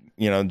to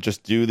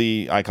just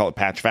do I call it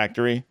patch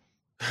factory.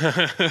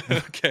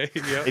 Okay.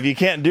 Yeah. If you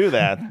can't do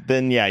that,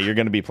 then you're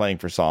going to be playing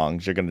for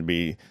songs. You're going to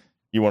be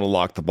you want to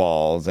lock the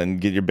balls and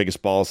get your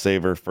biggest ball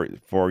saver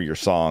for your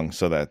song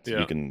so that Yeah.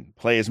 you can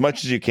play as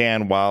much as you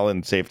can while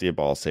in safety of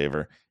ball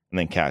saver and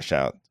then cash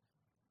out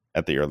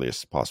at the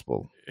earliest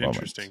possible moment.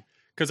 Interesting.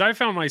 Because I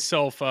found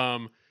myself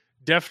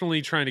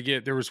definitely trying to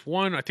get, there was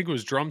one, I think it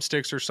was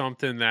drumsticks or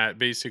something that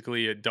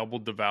basically it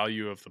doubled the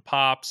value of the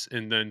pops.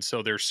 And then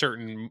so there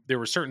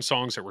were certain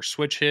songs that were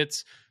switch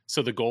hits.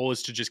 So the goal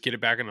is to just get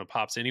it back into the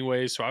pops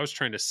anyway. So I was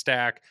trying to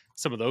stack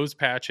some of those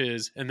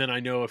patches. And then I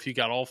know if you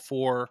got all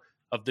 4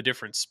 of the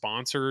different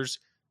sponsors,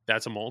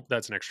 that's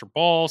an extra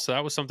ball. So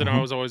that was something I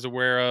was always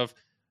aware of.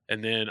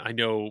 And then I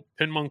know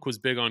Pinmonk was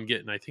big on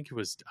getting,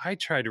 I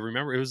tried to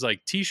remember, it was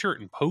like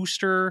t-shirt and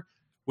poster,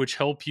 which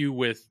help you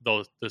with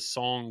the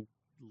song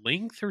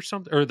length or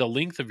something, or the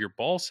length of your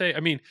ball say.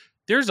 I mean,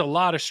 there's a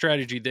lot of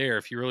strategy there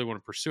if you really want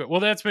to pursue it. Well,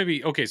 that's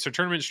maybe, okay, so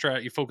tournament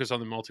strat, you focus on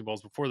the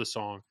multi-balls before the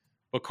song.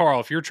 But Carl,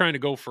 if you're trying to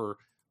go for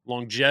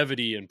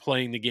longevity and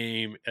playing the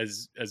game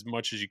as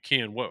much as you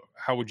can,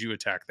 how would you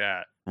attack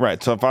that?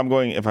 Right. So if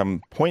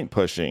I'm point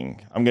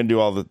pushing, I'm going to do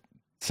all the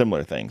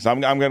similar things. I'm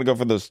going to go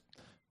for those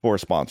 4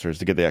 sponsors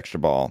to get the extra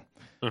ball.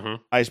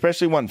 I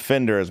especially want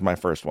Fender as my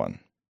first one.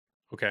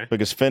 Okay.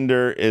 Because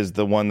Fender is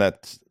the one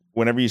that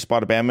whenever you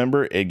spot a band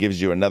member, it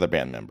gives you another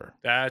band member.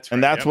 That's right.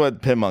 And that's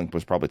what Pinmonk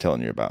was probably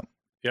telling you about.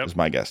 Yep. Is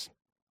my guess.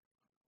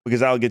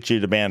 Because that'll get you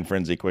to band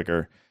frenzy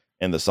quicker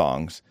in the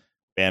songs.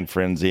 Band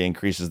frenzy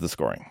increases the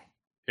scoring.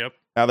 Yep.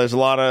 Now there's a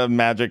lot of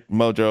magic,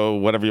 mojo,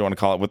 whatever you want to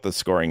call it, with the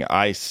scoring.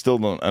 I still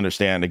don't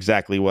understand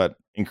exactly what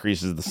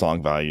increases the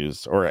song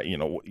values. Or,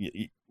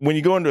 when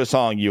you go into a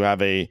song, you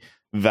have a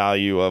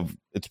value of,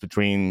 it's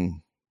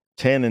between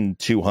 10 and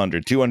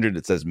 200. 200,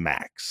 it says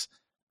max.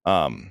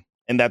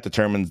 And that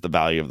determines the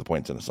value of the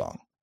points in a song.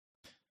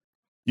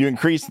 You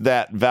increase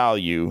that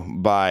value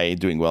by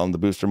doing well in the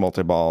booster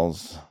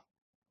multi-balls,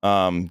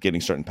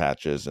 getting certain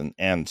patches,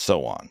 and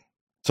so on.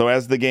 So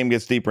as the game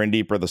gets deeper and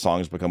deeper, the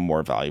songs become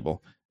more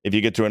valuable. If you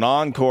get to an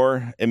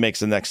encore, it makes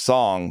the next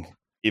song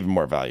even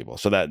more valuable.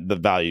 So that the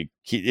value,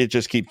 it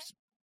just keeps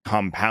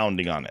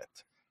compounding on it.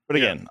 But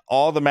again,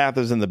 all the math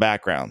is in the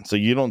background. So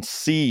you don't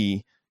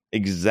see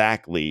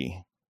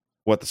exactly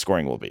what the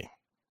scoring will be.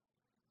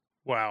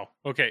 Wow.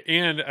 Okay.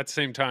 And at the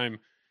same time,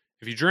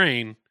 if you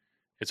drain,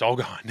 it's all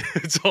gone.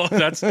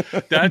 That's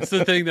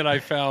the thing that I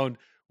found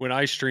when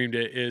I streamed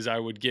it is I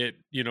would get,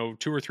 2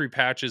 or 3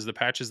 patches, the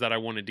patches that I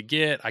wanted to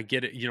get. I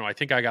get it. I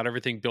think I got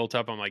everything built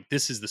up. I'm like,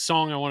 this is the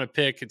song I want to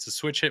pick. It's a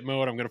switch hit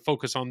mode. I'm going to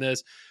focus on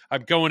this.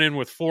 I'm going in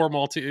with 4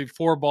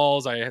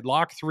 balls. I had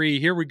lock 3.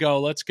 Here we go.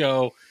 Let's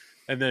go.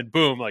 And then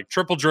boom, like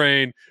triple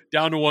drain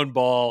down to 1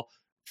 ball,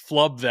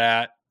 flub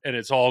that. And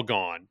it's all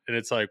gone. And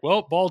it's like,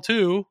 well, ball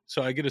 2.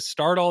 So I get to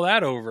start all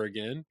that over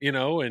again,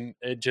 and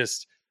it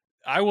just,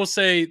 I will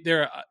say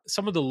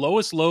some of the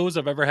lowest lows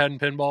I've ever had in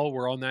pinball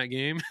were on that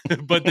game.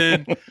 But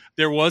then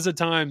there was a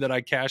time that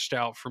I cashed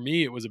out. For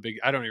me, it was a big,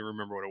 I don't even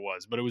remember what it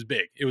was, but it was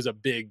big. It was a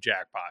big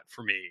jackpot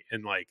for me.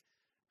 And like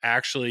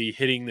actually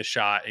hitting the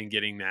shot and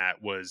getting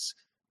that was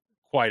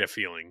quite a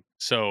feeling.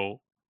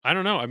 So I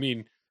don't know. I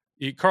mean,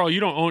 Carl,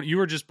 you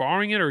were just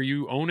borrowing it, or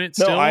you own it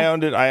still? No, I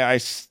owned it. I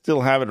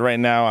still have it right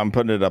now. I'm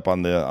putting it up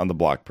on the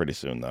block pretty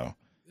soon though.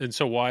 And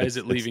so why is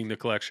it leaving the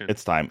collection?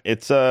 It's time.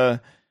 It's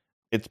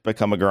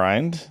become a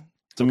grind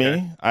to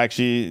me. I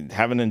actually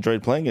haven't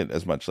enjoyed playing it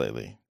as much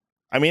lately.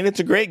 I mean, it's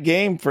a great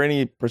game for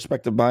any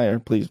prospective buyer.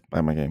 Please buy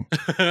my game.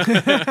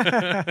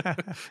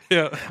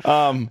 Yeah.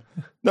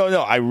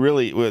 No, I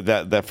really, with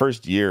that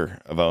first year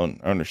of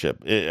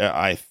ownership,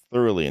 I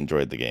thoroughly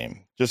enjoyed the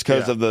game just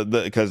because of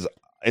because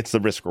it's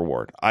the risk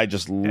reward. I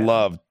just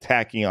loved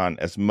tacking on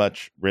as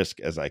much risk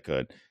as I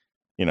could,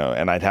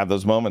 and I'd have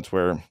those moments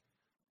where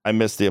I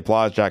missed the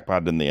applause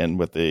jackpot in the end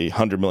with the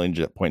 100 million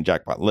point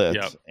jackpot lit,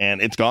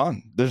 and it's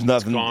gone. There's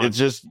nothing. It's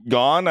just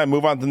gone. I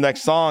move on to the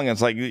next song. And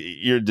it's like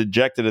you're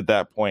dejected at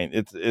that point.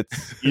 It's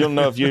you don't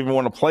know if you even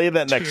want to play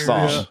that next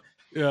song.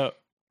 Yeah.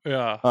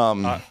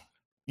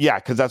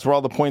 Because that's where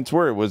all the points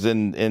were. It was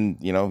in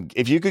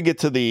if you could get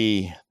to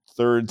the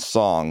third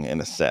song in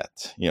a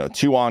set,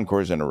 2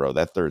 encores in a row,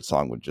 that third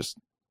song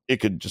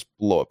could just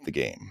blow up the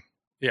game.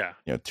 Yeah.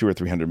 200 or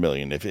 300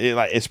 million.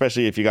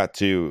 Especially if you got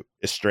to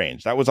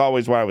Estranged. That was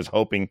always what I was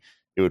hoping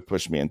it would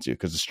push me into,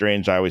 because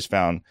Estranged I always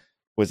found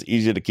was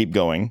easy to keep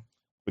going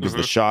because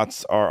the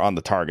shots are on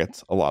the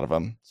targets, a lot of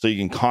them. So you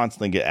can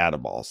constantly get out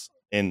of balls.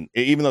 And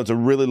even though it's a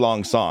really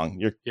long song,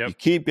 you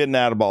keep getting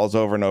out of balls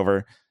over and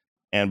over.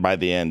 And by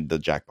the end, the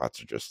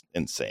jackpots are just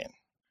insane.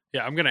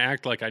 Yeah, I'm going to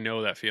act like I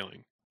know that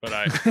feeling. But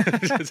I don't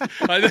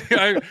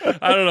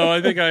know.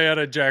 I think I had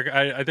I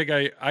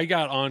think I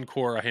got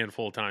Encore a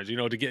handful of times,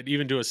 to get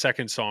even to a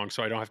second song,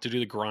 so I don't have to do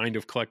the grind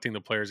of collecting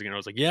the players again. I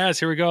was like, yes,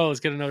 here we go.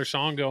 Let's get another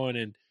song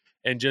going.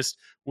 And just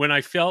when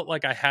I felt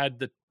like I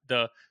had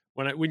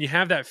when you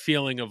have that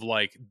feeling of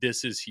like,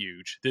 this is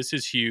huge.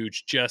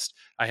 Just,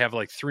 I have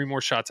like 3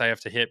 more shots I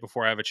have to hit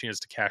before I have a chance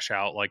to cash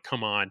out. Like,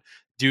 come on,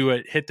 do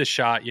it, hit the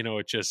shot.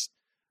 It just,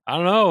 I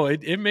don't know.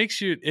 It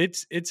makes you,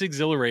 it's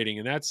exhilarating.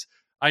 And that's,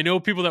 I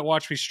know people that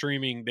watch me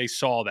streaming, they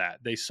saw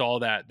that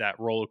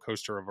roller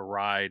coaster of a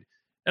ride.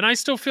 And I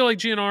still feel like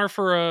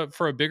GNR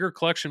for a bigger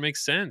collection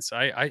makes sense.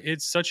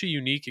 It's such a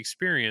unique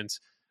experience.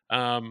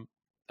 I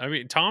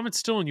mean, Tom, it's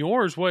still in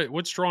yours.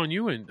 What's drawing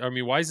you in? I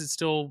mean, why is it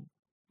still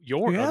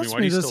yours? You I mean, ask why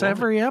do me you this still own it?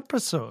 every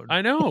episode.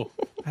 I know,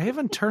 I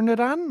haven't turned it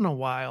on in a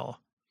while.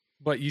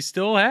 but you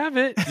still have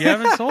it. You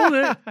haven't sold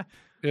it.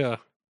 Yeah.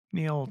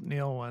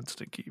 Neil wants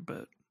to keep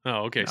it.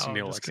 Oh, okay. No, So I'm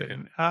Neil just likes it.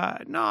 kidding.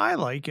 No, I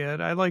like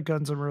it. I like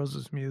Guns N'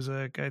 Roses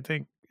music. I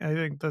think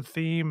the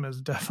theme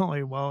is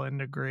definitely well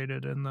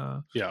integrated in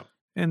the Yeah.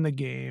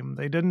 game.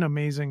 They did an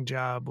amazing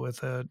job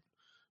with it.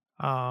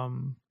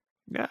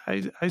 Yeah,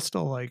 I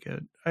still like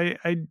it.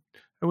 I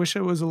wish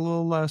it was a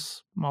little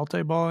less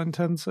multi-ball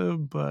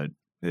intensive, but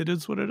it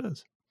is what it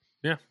is.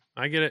 Yeah,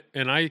 I get it.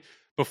 And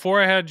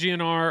before I had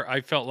GNR,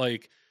 I felt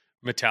like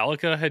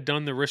Metallica had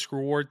done the risk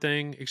reward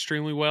thing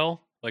extremely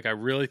well. Like I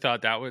really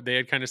thought they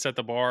had kind of set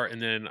the bar,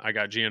 and then I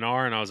got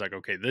GNR and I was like,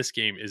 okay, this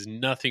game is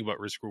nothing but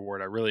risk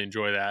reward. I really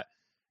enjoy that.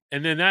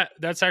 And then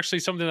that's actually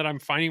something that I'm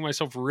finding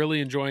myself really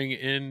enjoying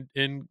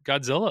in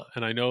Godzilla.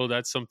 And I know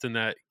that's something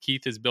that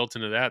Keith has built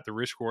into that, the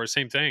risk reward,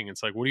 same thing.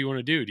 It's like, what do you want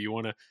to do? Do you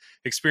want to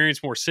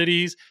experience more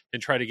cities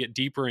and try to get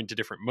deeper into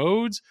different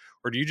modes?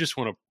 Or do you just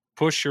want to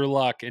push your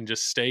luck and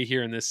just stay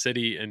here in this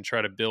city and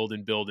try to build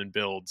and build and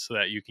build so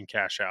that you can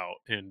cash out?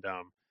 And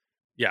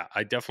yeah,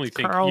 I definitely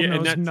think Carl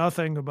and knows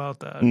nothing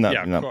about that.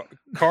 No.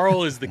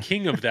 Carl is the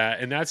king of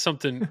that, and that's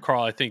something,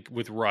 Carl. I think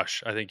with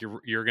Rush, I think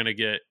you're gonna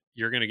get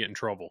in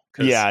trouble.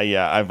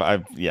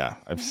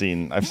 I've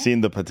seen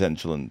the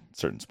potential in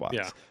certain spots.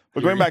 Yeah.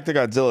 But going back to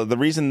Godzilla, the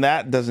reason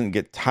that doesn't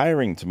get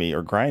tiring to me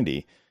or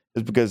grindy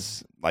is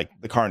because like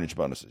the Carnage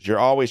bonuses, you're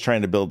always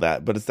trying to build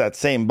that, but it's that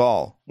same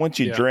ball. Once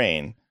you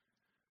drain,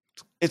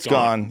 it's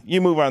gone.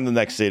 You move on to the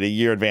next city.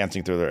 You're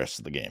advancing through the rest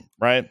of the game,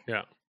 right?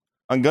 Yeah.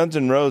 On Guns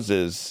N'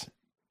 Roses,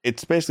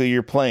 it's basically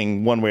you're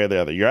playing one way or the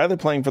other. You're either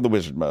playing for the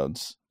wizard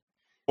modes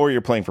or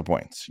you're playing for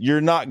points.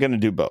 You're not going to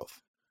do both.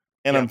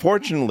 And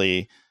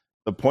unfortunately,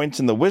 the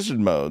points in the wizard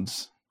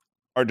modes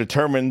are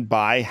determined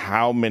by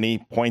how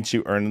many points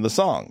you earn in the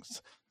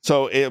songs.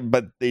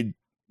 But they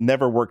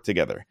never work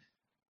together.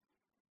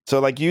 So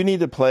like you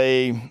need to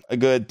play a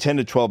good 10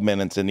 to 12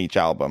 minutes in each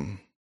album,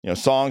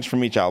 songs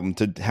from each album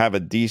to have a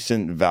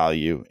decent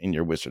value in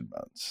your wizard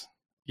modes.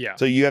 Yeah.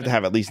 So you have to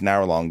have at least an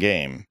hour-long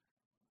game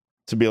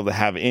to be able to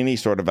have any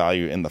sort of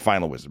value in the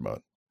final wizard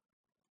mode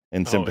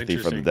in Sympathy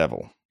for the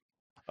Devil.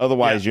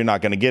 Otherwise, you're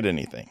not going to get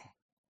anything.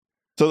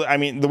 So, I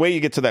mean, the way you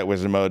get to that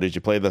wizard mode is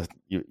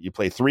you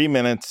play 3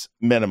 minutes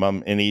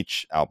minimum in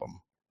each album.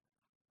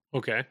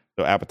 Okay.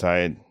 So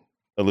Appetite,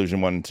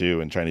 Illusion 1 and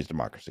 2, and Chinese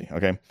Democracy.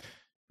 Okay.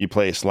 You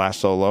play Slash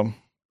Solo,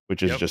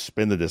 which is just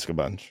spin the disc a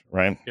bunch,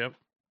 right? Yep.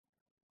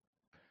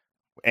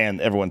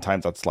 And everyone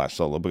times out Slash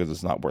Solo because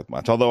it's not worth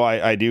much. Although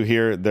I do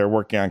hear they're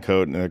working on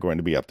code and they're going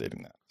to be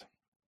updating that.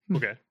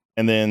 Okay.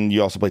 And then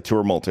you also play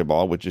Tour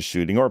Multi-Ball, which is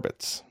shooting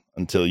orbits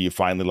until you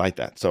finally like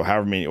that. So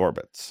however many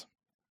orbits.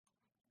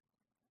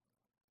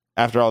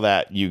 After all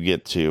that, you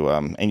get to,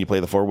 and you play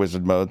the 4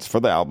 wizard modes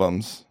for the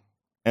albums.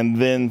 And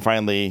then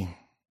finally,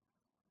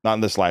 not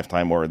in this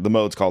lifetime, or the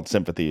mode's called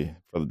Sympathy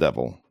for the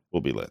Devil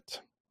will be lit.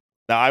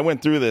 Now, I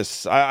went through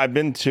this. I've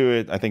been to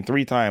it, I think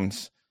 3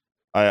 times.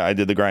 I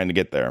did the grind to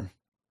get there.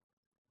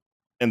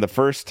 And the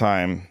first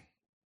time,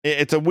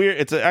 it's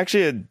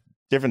actually a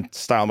different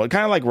style mode,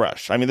 kind of like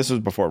Rush. I mean, this was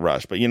before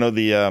Rush, but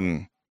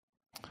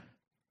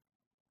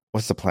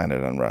what's the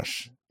planet on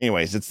Rush?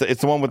 Anyways, it's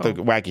the one with the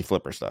wacky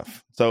flipper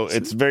stuff. So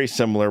it's very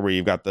similar where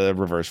you've got the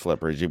reverse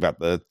flippers, you've got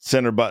the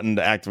center button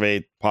to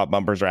activate pop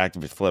bumpers or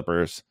activate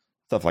flippers,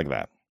 stuff like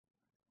that.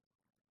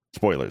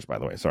 Spoilers, by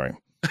the way. Sorry.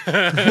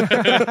 Yeah,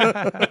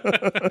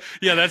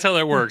 that's how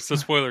that works. The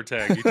spoiler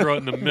tag. You throw it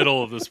in the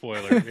middle of the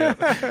spoiler.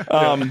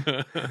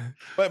 Yeah.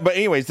 But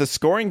anyways, the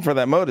scoring for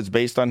that mode is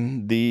based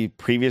on the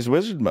previous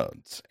wizard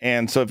modes.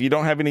 And so if you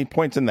don't have any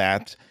points in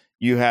that,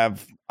 you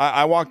have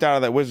I walked out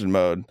of that wizard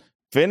mode,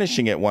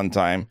 finishing it one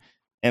time,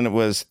 and it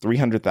was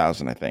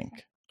 300,000, I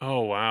think.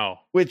 Oh, wow.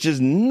 Which is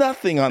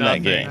nothing on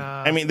that game.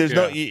 I mean, there's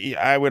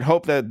I would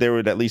hope that there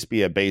would at least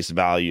be a base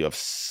value of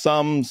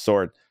some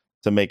sort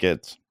to make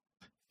it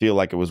feel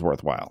like it was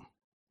worthwhile.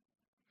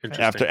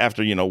 After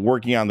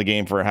working on the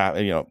game for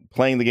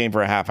playing the game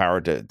for a half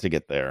hour to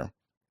get there.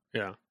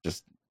 Yeah.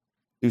 Just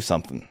do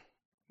something.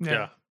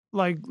 Yeah.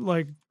 Like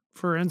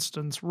for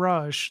instance,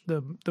 Rush,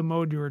 the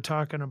mode you were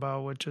talking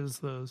about, which is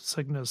the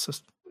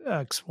Cygnus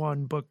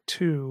X1 Book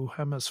 2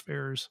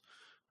 Hemispheres.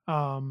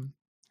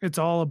 It's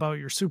all about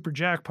your super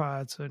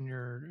jackpots and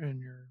your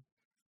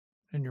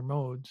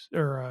modes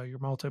or your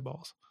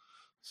multi-balls.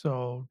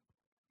 So,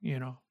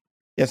 Yeah,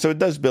 so it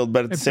does build,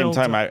 but at the same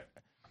time, I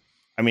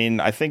mean,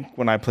 I think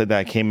when I played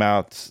that, it came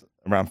out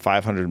around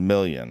 500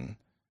 million.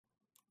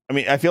 I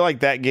mean, I feel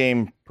like that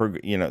game,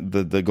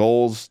 the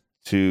goals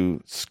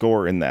to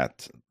score in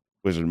that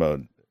wizard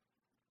mode,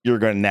 you're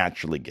going to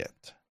naturally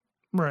get.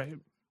 Right.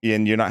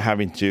 And you're not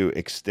having to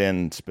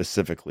extend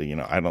specifically,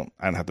 I don't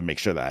have to make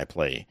sure that I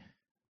play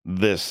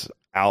this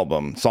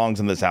songs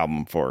in this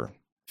album for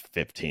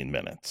 15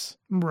 minutes.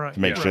 Right. To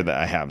make sure that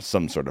I have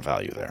some sort of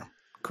value there.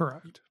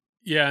 Correct.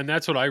 Yeah, and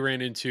that's what I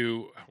ran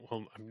into.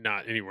 Well, I'm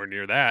not anywhere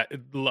near that,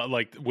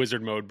 like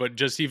wizard mode, but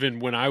just even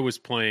when I was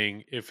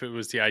playing, if it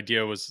was the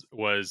idea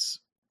was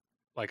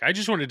like I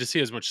just wanted to see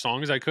as much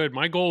song as I could.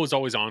 My goal was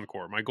always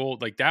encore. My goal,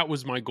 like that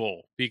was my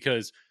goal,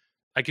 because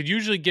I could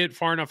usually get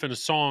far enough in a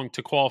song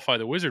to qualify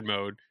the wizard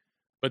mode.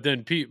 But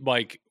then,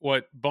 like,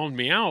 what bummed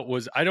me out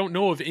was I don't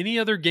know of any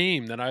other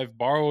game that I've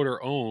borrowed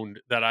or owned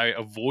that I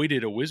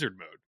avoided a wizard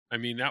mode. I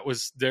mean, that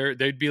was there.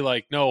 They'd be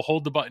like, no,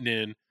 hold the button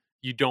in.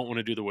 You don't want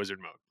to do the wizard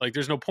mode. Like,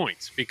 there's no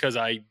points because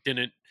I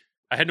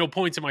had no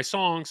points in my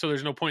song, so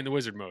there's no point in the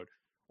wizard mode.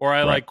 Or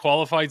I like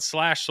qualified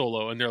slash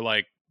solo, and they're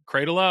like,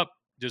 cradle up,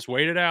 just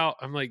wait it out.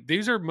 I'm like,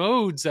 these are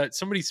modes that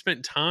somebody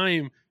spent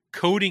time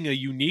coding a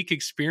unique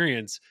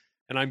experience,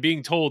 and I'm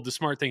being told the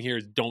smart thing here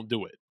is don't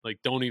do it. Like,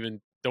 don't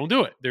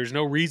do it. There's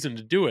no reason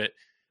to do it.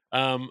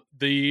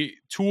 The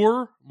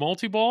tour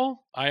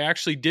multi-ball, I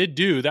actually did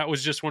do. That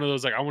was just one of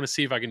those, like, I want to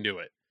see if I can do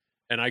it.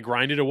 And I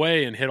grinded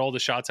away and hit all the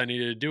shots I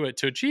needed to do it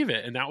to achieve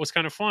it. And that was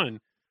kind of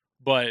fun.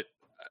 But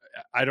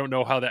I don't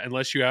know how that,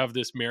 unless you have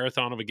this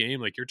marathon of a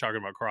game like you're talking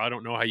about, Carl, I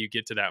don't know how you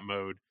get to that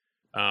mode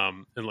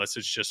unless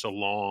it's just a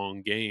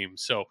long game.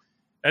 So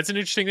that's an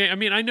interesting thing. I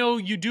mean, I know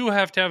you do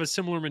have to have a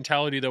similar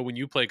mentality, though, when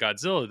you play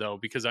Godzilla, though,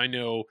 because I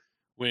know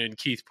when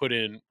Keith put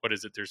in, what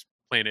is it? There's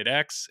Planet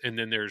X, and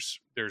then there's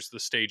the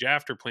stage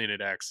after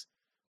Planet X.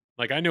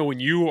 Like, I know when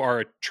you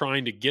are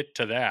trying to get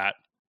to that,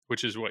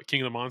 which is what,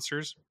 King of the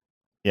Monsters?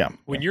 Yeah.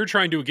 When you're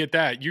trying to get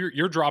that,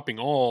 you're dropping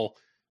all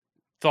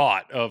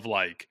thought of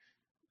like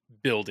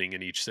building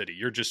in each city.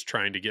 You're just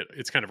trying to get,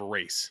 it's kind of a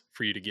race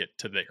for you to get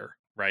to there,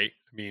 right?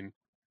 I mean,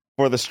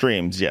 for the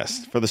streams,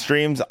 yes. For the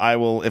streams, I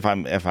will, if I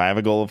have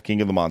a goal of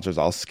King of the Monsters,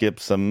 I'll skip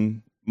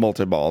some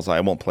multi-balls. I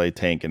won't play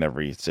tank in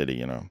every city,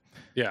 you know.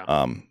 Yeah.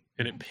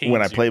 And it pains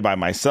when I you. play by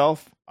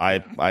myself,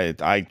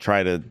 I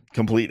try to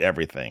complete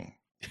everything.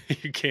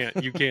 You can't.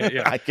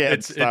 Yeah, I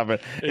can't stop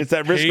it. It's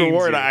that risk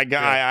reward.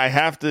 I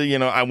have to, you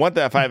know, I want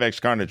that 5x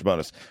carnage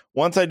bonus.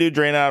 Once I do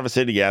drain out of a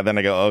city, then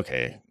I go,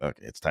 okay,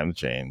 it's time to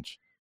change.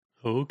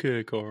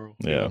 Okay, Carl.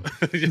 Yeah.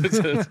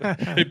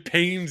 It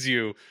pains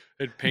you.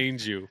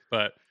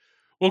 But,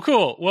 well,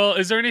 cool. Well,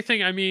 is there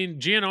anything, I mean,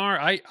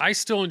 GNR, I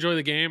still enjoy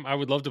the game. I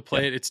would love to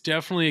play it. It's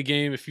definitely a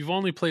game. If you've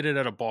only played it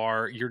at a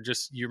bar,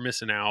 you're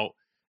missing out.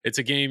 It's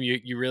a game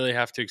you really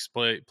have to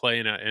play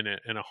in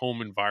a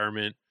home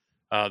environment.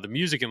 The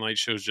music and light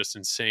show is just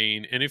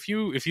insane. And if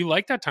you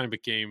like that type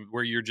of game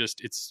where you're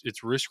just,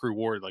 it's risk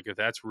reward, like if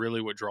that's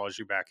really what draws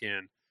you back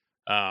in,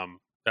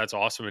 that's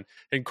awesome.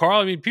 And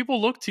Carl, I mean, people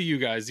look to you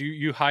guys,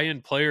 you high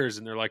end players,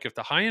 and they're like, if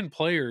the high end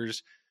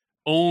players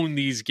own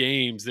these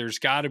games, there's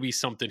got to be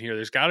something here.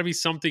 There's got to be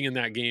something in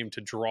that game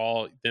to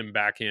draw them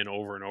back in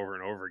over and over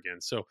and over again.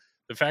 So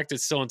the fact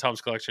it's still in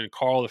Tom's collection, and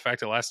Carl, the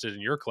fact it lasted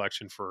in your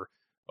collection for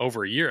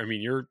over a year, I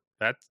mean,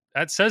 that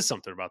says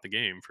something about the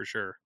game for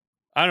sure.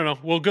 I don't know.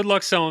 Well, good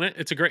luck selling it.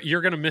 It's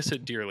you're going to miss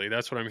it dearly.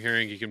 That's what I'm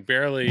hearing. You can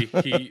barely,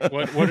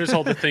 what is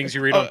all the things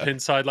you read on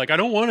Pinside? Like, I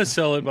don't want to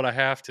sell it, but I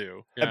have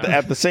to. Yeah.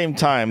 At the same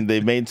time,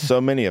 they've made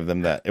so many of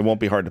them that it won't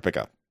be hard to pick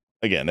up.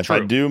 Again, if I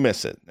do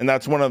miss it. And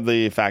that's one of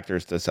the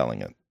factors to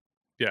selling it.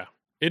 Yeah.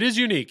 It is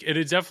unique. It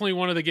is definitely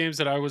one of the games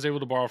that I was able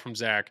to borrow from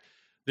Zach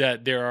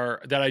that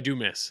that I do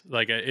miss.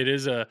 Like, it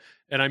is and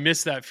I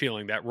miss that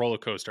feeling, that roller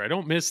coaster. I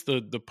don't miss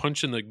the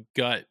punch in the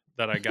gut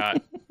that I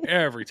got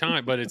every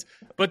time, but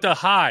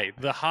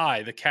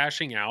the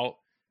cashing out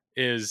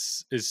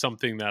is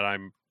something that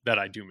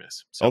I do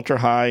miss. So. Ultra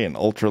high and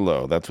ultra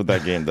low. That's what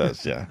that game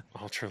does. Yeah.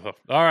 Ultra low.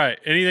 All right.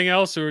 Anything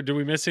else, or do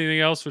we miss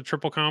anything else with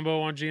triple combo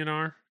on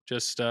GNR?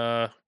 Just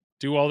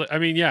do all the, I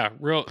mean, yeah,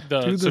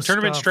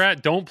 tournament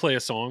strat, don't play a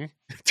song.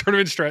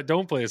 Tournament strat,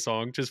 don't play a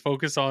song. Just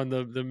focus on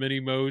the mini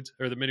modes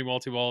or the mini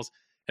multi-balls,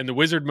 and the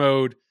wizard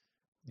mode.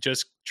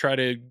 Just try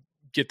to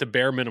get the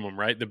bare minimum,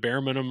 right? The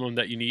bare minimum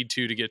that you need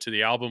to get to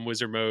the album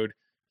wizard mode.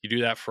 You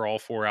do that for all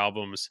 4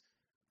 albums.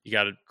 You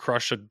got to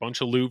crush a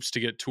bunch of loops to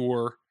get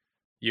tour.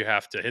 You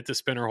have to hit the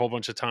spinner a whole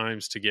bunch of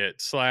times to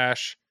get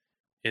slash.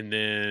 And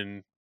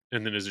then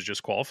is it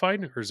just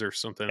qualified, or is there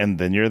something? And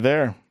then you're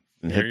there.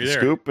 And hit the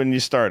scoop and you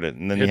start it.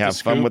 And then you have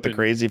fun with the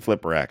crazy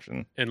flipper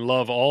action. And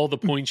love all the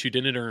points you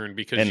didn't earn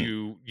because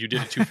you did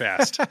it too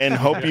fast. And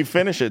hope you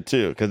finish it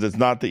too, because it's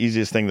not the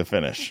easiest thing to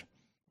finish.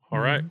 All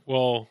right.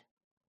 Well,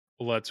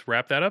 let's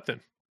wrap that up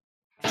then.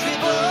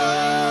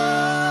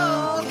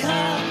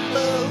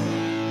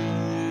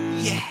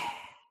 Yeah.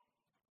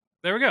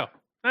 There we go.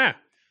 Yeah.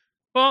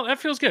 Well, that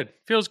feels good.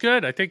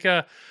 I think,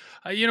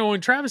 when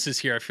Travis is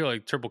here, I feel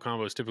like triple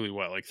combo is typically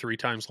like 3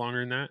 times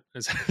longer than that.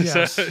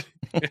 Yes.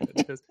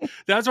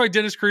 That's why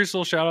Dennis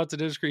Crucial, shout out to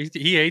Dennis Crucial.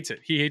 He hates it.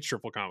 He hates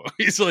triple combo.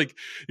 He's like,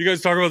 you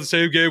guys talk about the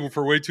same game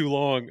for way too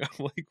long. I'm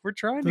like, we're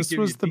trying this to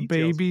give was you the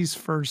details. baby's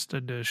first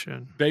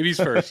edition. Baby's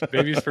first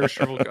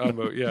triple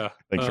combo. Yeah.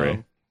 Thanks,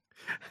 Ray.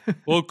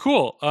 Well,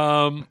 cool.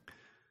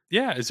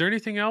 Yeah. Is there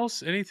anything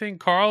else? Anything,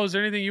 Carl? Is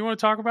there anything you want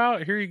to talk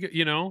about? Here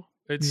you go.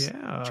 It's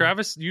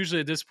Travis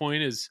usually at this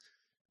point is,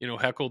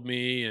 heckled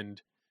me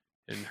and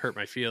hurt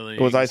my feelings.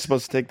 Was I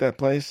supposed to take that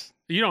place?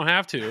 You don't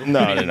have to. No,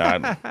 I mean,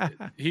 no.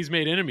 He's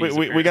made enemies.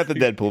 We got the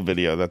Deadpool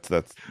video. That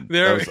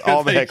There was we go.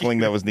 all the Thank heckling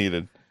you. that was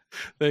needed.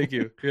 Thank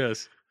you.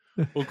 Yes.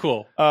 Well,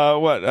 cool.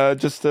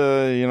 Just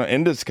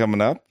Indus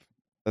coming up.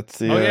 That's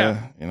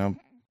the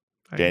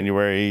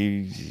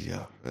January.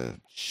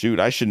 Shoot,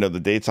 I should know the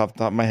dates off the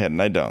top of my head,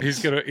 and I don't. He's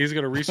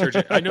gonna research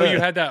it. I know you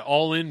had that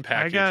all-in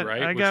package,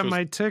 right? I got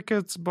my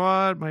tickets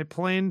bought, my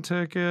plane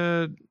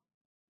ticket,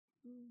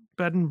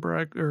 bed and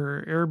breakfast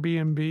or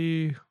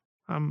Airbnb.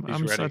 I'm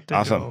ready. set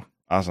to go.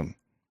 Awesome.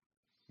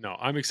 No,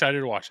 I'm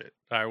excited to watch it.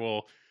 I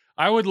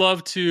would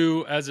love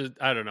to,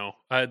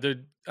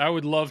 I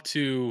would love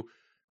to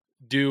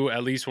do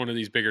at least one of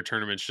these bigger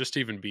tournaments, just to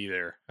even be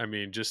there. I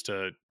mean, just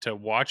to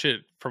watch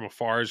it from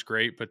afar is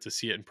great, but to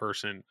see it in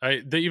person,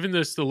 even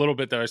the little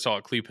bit that I saw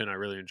at Cleveland, I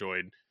really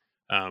enjoyed.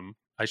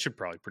 I should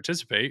probably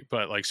participate,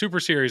 but like Super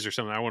Series or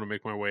something, I want to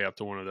make my way up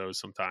to one of those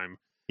sometime.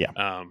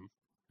 Yeah.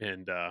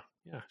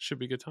 Should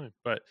be a good time.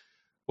 But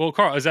well,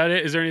 Carl, is that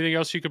it? Is there anything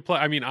else you could play?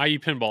 I mean, IE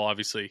Pinball,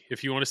 obviously.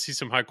 If you want to see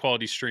some high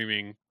quality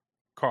streaming,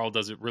 Carl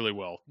does it really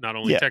well, not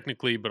only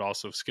technically but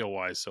also skill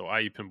wise. So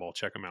IE Pinball,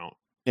 check him out.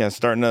 Yeah,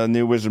 starting a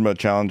new Wizard Mode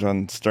challenge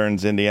on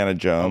Stern's Indiana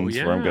Jones,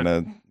 where I'm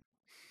gonna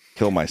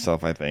kill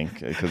myself. I think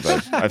because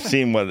I've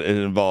seen what it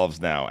involves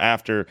now.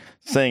 After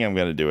saying I'm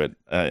gonna do it,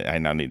 I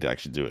now need to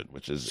actually do it,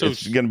 which is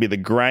it's gonna be the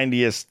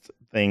grindiest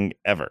thing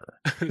ever.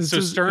 Is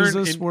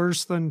this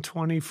worse than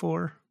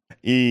 24?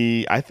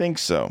 I think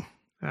so.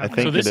 I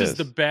think so. This is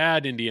the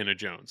bad Indiana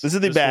Jones. This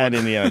is the bad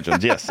Indiana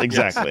Jones. Yes,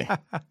 exactly.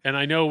 And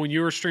I know when you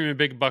were streaming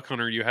Big Buck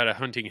Hunter, you had a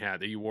hunting hat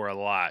that you wore a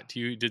lot.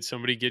 Did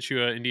somebody get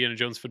you an Indiana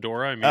Jones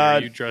fedora? I mean,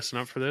 are you dressing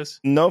up for this?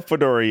 No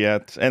fedora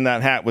yet, and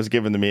that hat was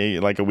given to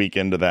me like a week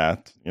into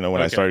that. When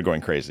I started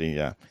going crazy.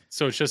 Yeah.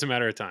 So it's just a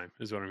matter of time,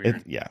 is what I'm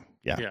hearing. Yeah.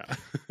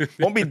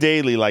 Won't be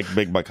daily like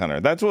Big Buck Hunter.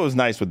 That's what was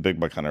nice with Big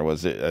Buck Hunter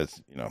was it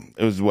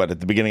was at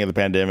the beginning of the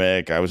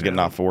pandemic. I was getting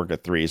off of work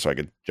at 3, so I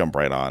could jump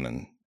right on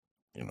and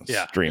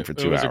stream for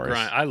 2 hours.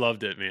 I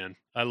loved it, man.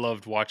 I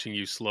loved watching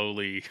you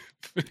slowly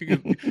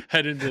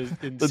head into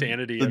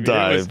insanity.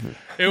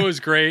 It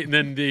was great, and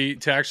then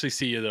to actually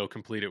see you though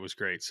complete it was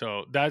great.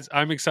 So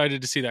I'm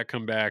excited to see that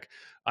come back.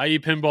 IE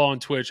Pinball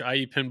on Twitch,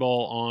 IE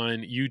Pinball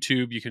on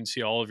YouTube. You can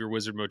see all of your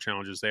Wizard Mode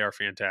challenges. They are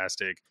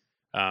fantastic,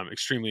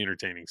 extremely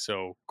entertaining.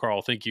 So,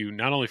 Carl, thank you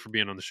not only for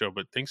being on the show,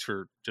 but thanks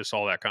for just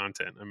all that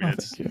content. I mean,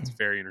 it's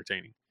very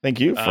entertaining.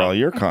 Thank you for all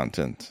your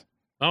content.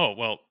 Oh,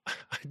 well, I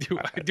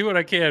do what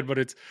I can, but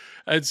it's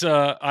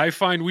I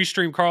find we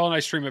stream, Carl and I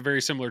stream at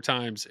very similar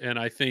times. And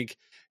I think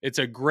it's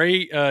a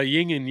great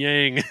yin and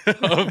yang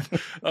of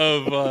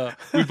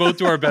we both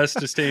do our best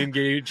to stay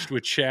engaged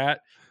with chat.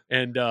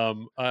 And,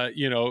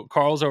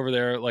 Carl's over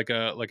there like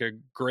a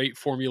great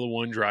Formula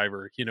One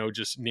driver,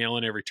 just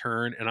nailing every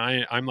turn. And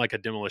I'm like a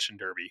demolition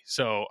derby.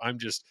 So I'm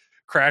just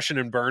crashing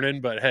and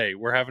burning, but hey,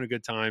 we're having a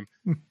good time.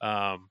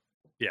 Real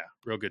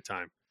good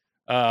time.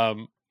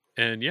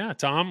 And yeah,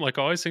 Tom, like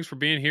always, thanks for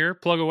being here.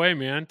 Plug away,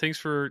 man. Thanks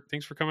for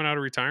coming out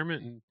of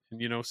retirement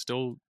and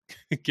still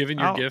giving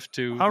your gift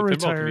to I'll the pinball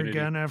retire community.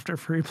 again after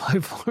Free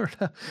Play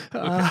Florida.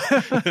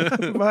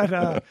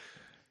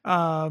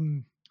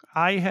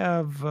 I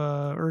have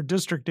or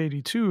District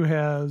 82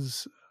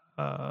 has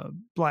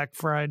Black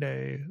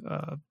Friday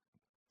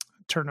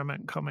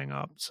tournament coming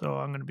up, so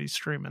I'm going to be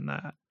streaming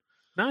that.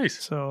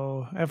 Nice.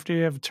 So after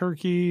you have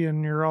turkey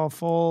and you're all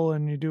full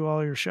and you do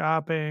all your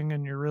shopping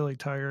and you're really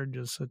tired,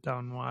 just sit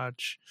down and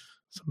watch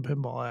some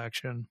pinball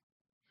action.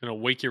 It'll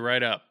wake you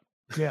right up.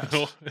 Yes.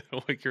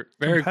 It'll wake you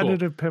very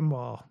competitive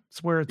pinball.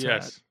 It's where it's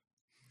at.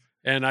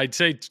 And I'd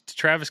say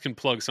Travis can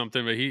plug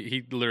something, but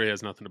he literally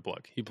has nothing to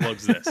plug. He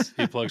plugs this.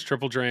 He plugs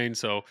Triple Drain.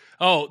 So,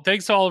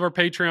 thanks to all of our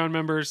Patreon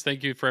members.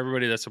 Thank you for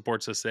everybody that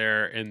supports us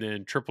there. And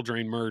then Triple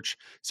Drain merch,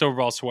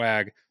 Silverball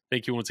swag.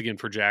 Thank you once again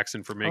for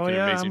Jackson for making an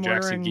amazing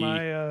Jackson gi.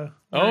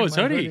 It's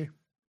hoodie.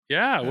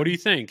 Yeah. What do you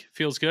think?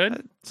 Feels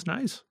good? It's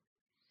nice.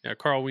 Yeah,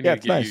 Carl, we need to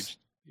get nice.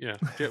 you. Yeah.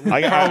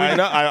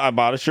 I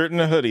bought a shirt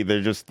and a hoodie.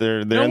 They're they're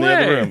in the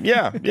other room.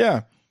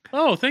 Yeah.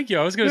 Oh, thank you.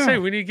 I was going to say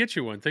we need to get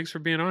you one. Thanks for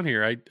being on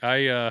here.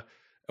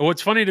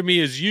 What's funny to me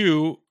is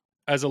you,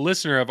 as a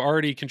listener, have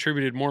already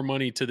contributed more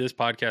money to this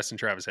podcast than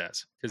Travis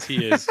has, because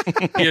he has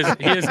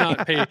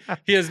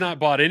not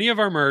bought any of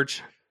our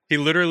merch. He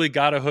literally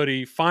got a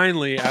hoodie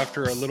finally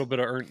after a little bit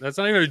of That's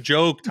not even a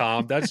joke,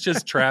 Tom. That's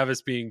just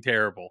Travis being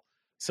terrible.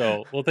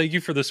 So, thank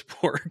you for the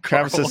support,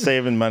 Carl. Travis is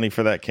saving money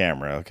for that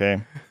camera.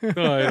 Okay. I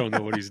don't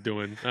know what he's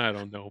doing. I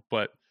don't know,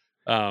 but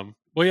thank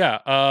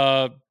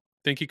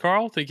you,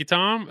 Carl. Thank you,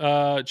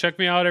 Tom. Check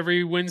me out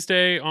every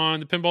Wednesday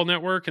on the Pinball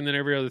Network and then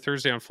every other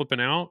Thursday on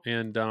Flipping Out.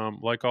 And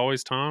like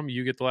always, Tom,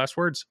 you get the last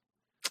words.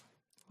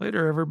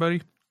 Later,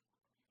 everybody.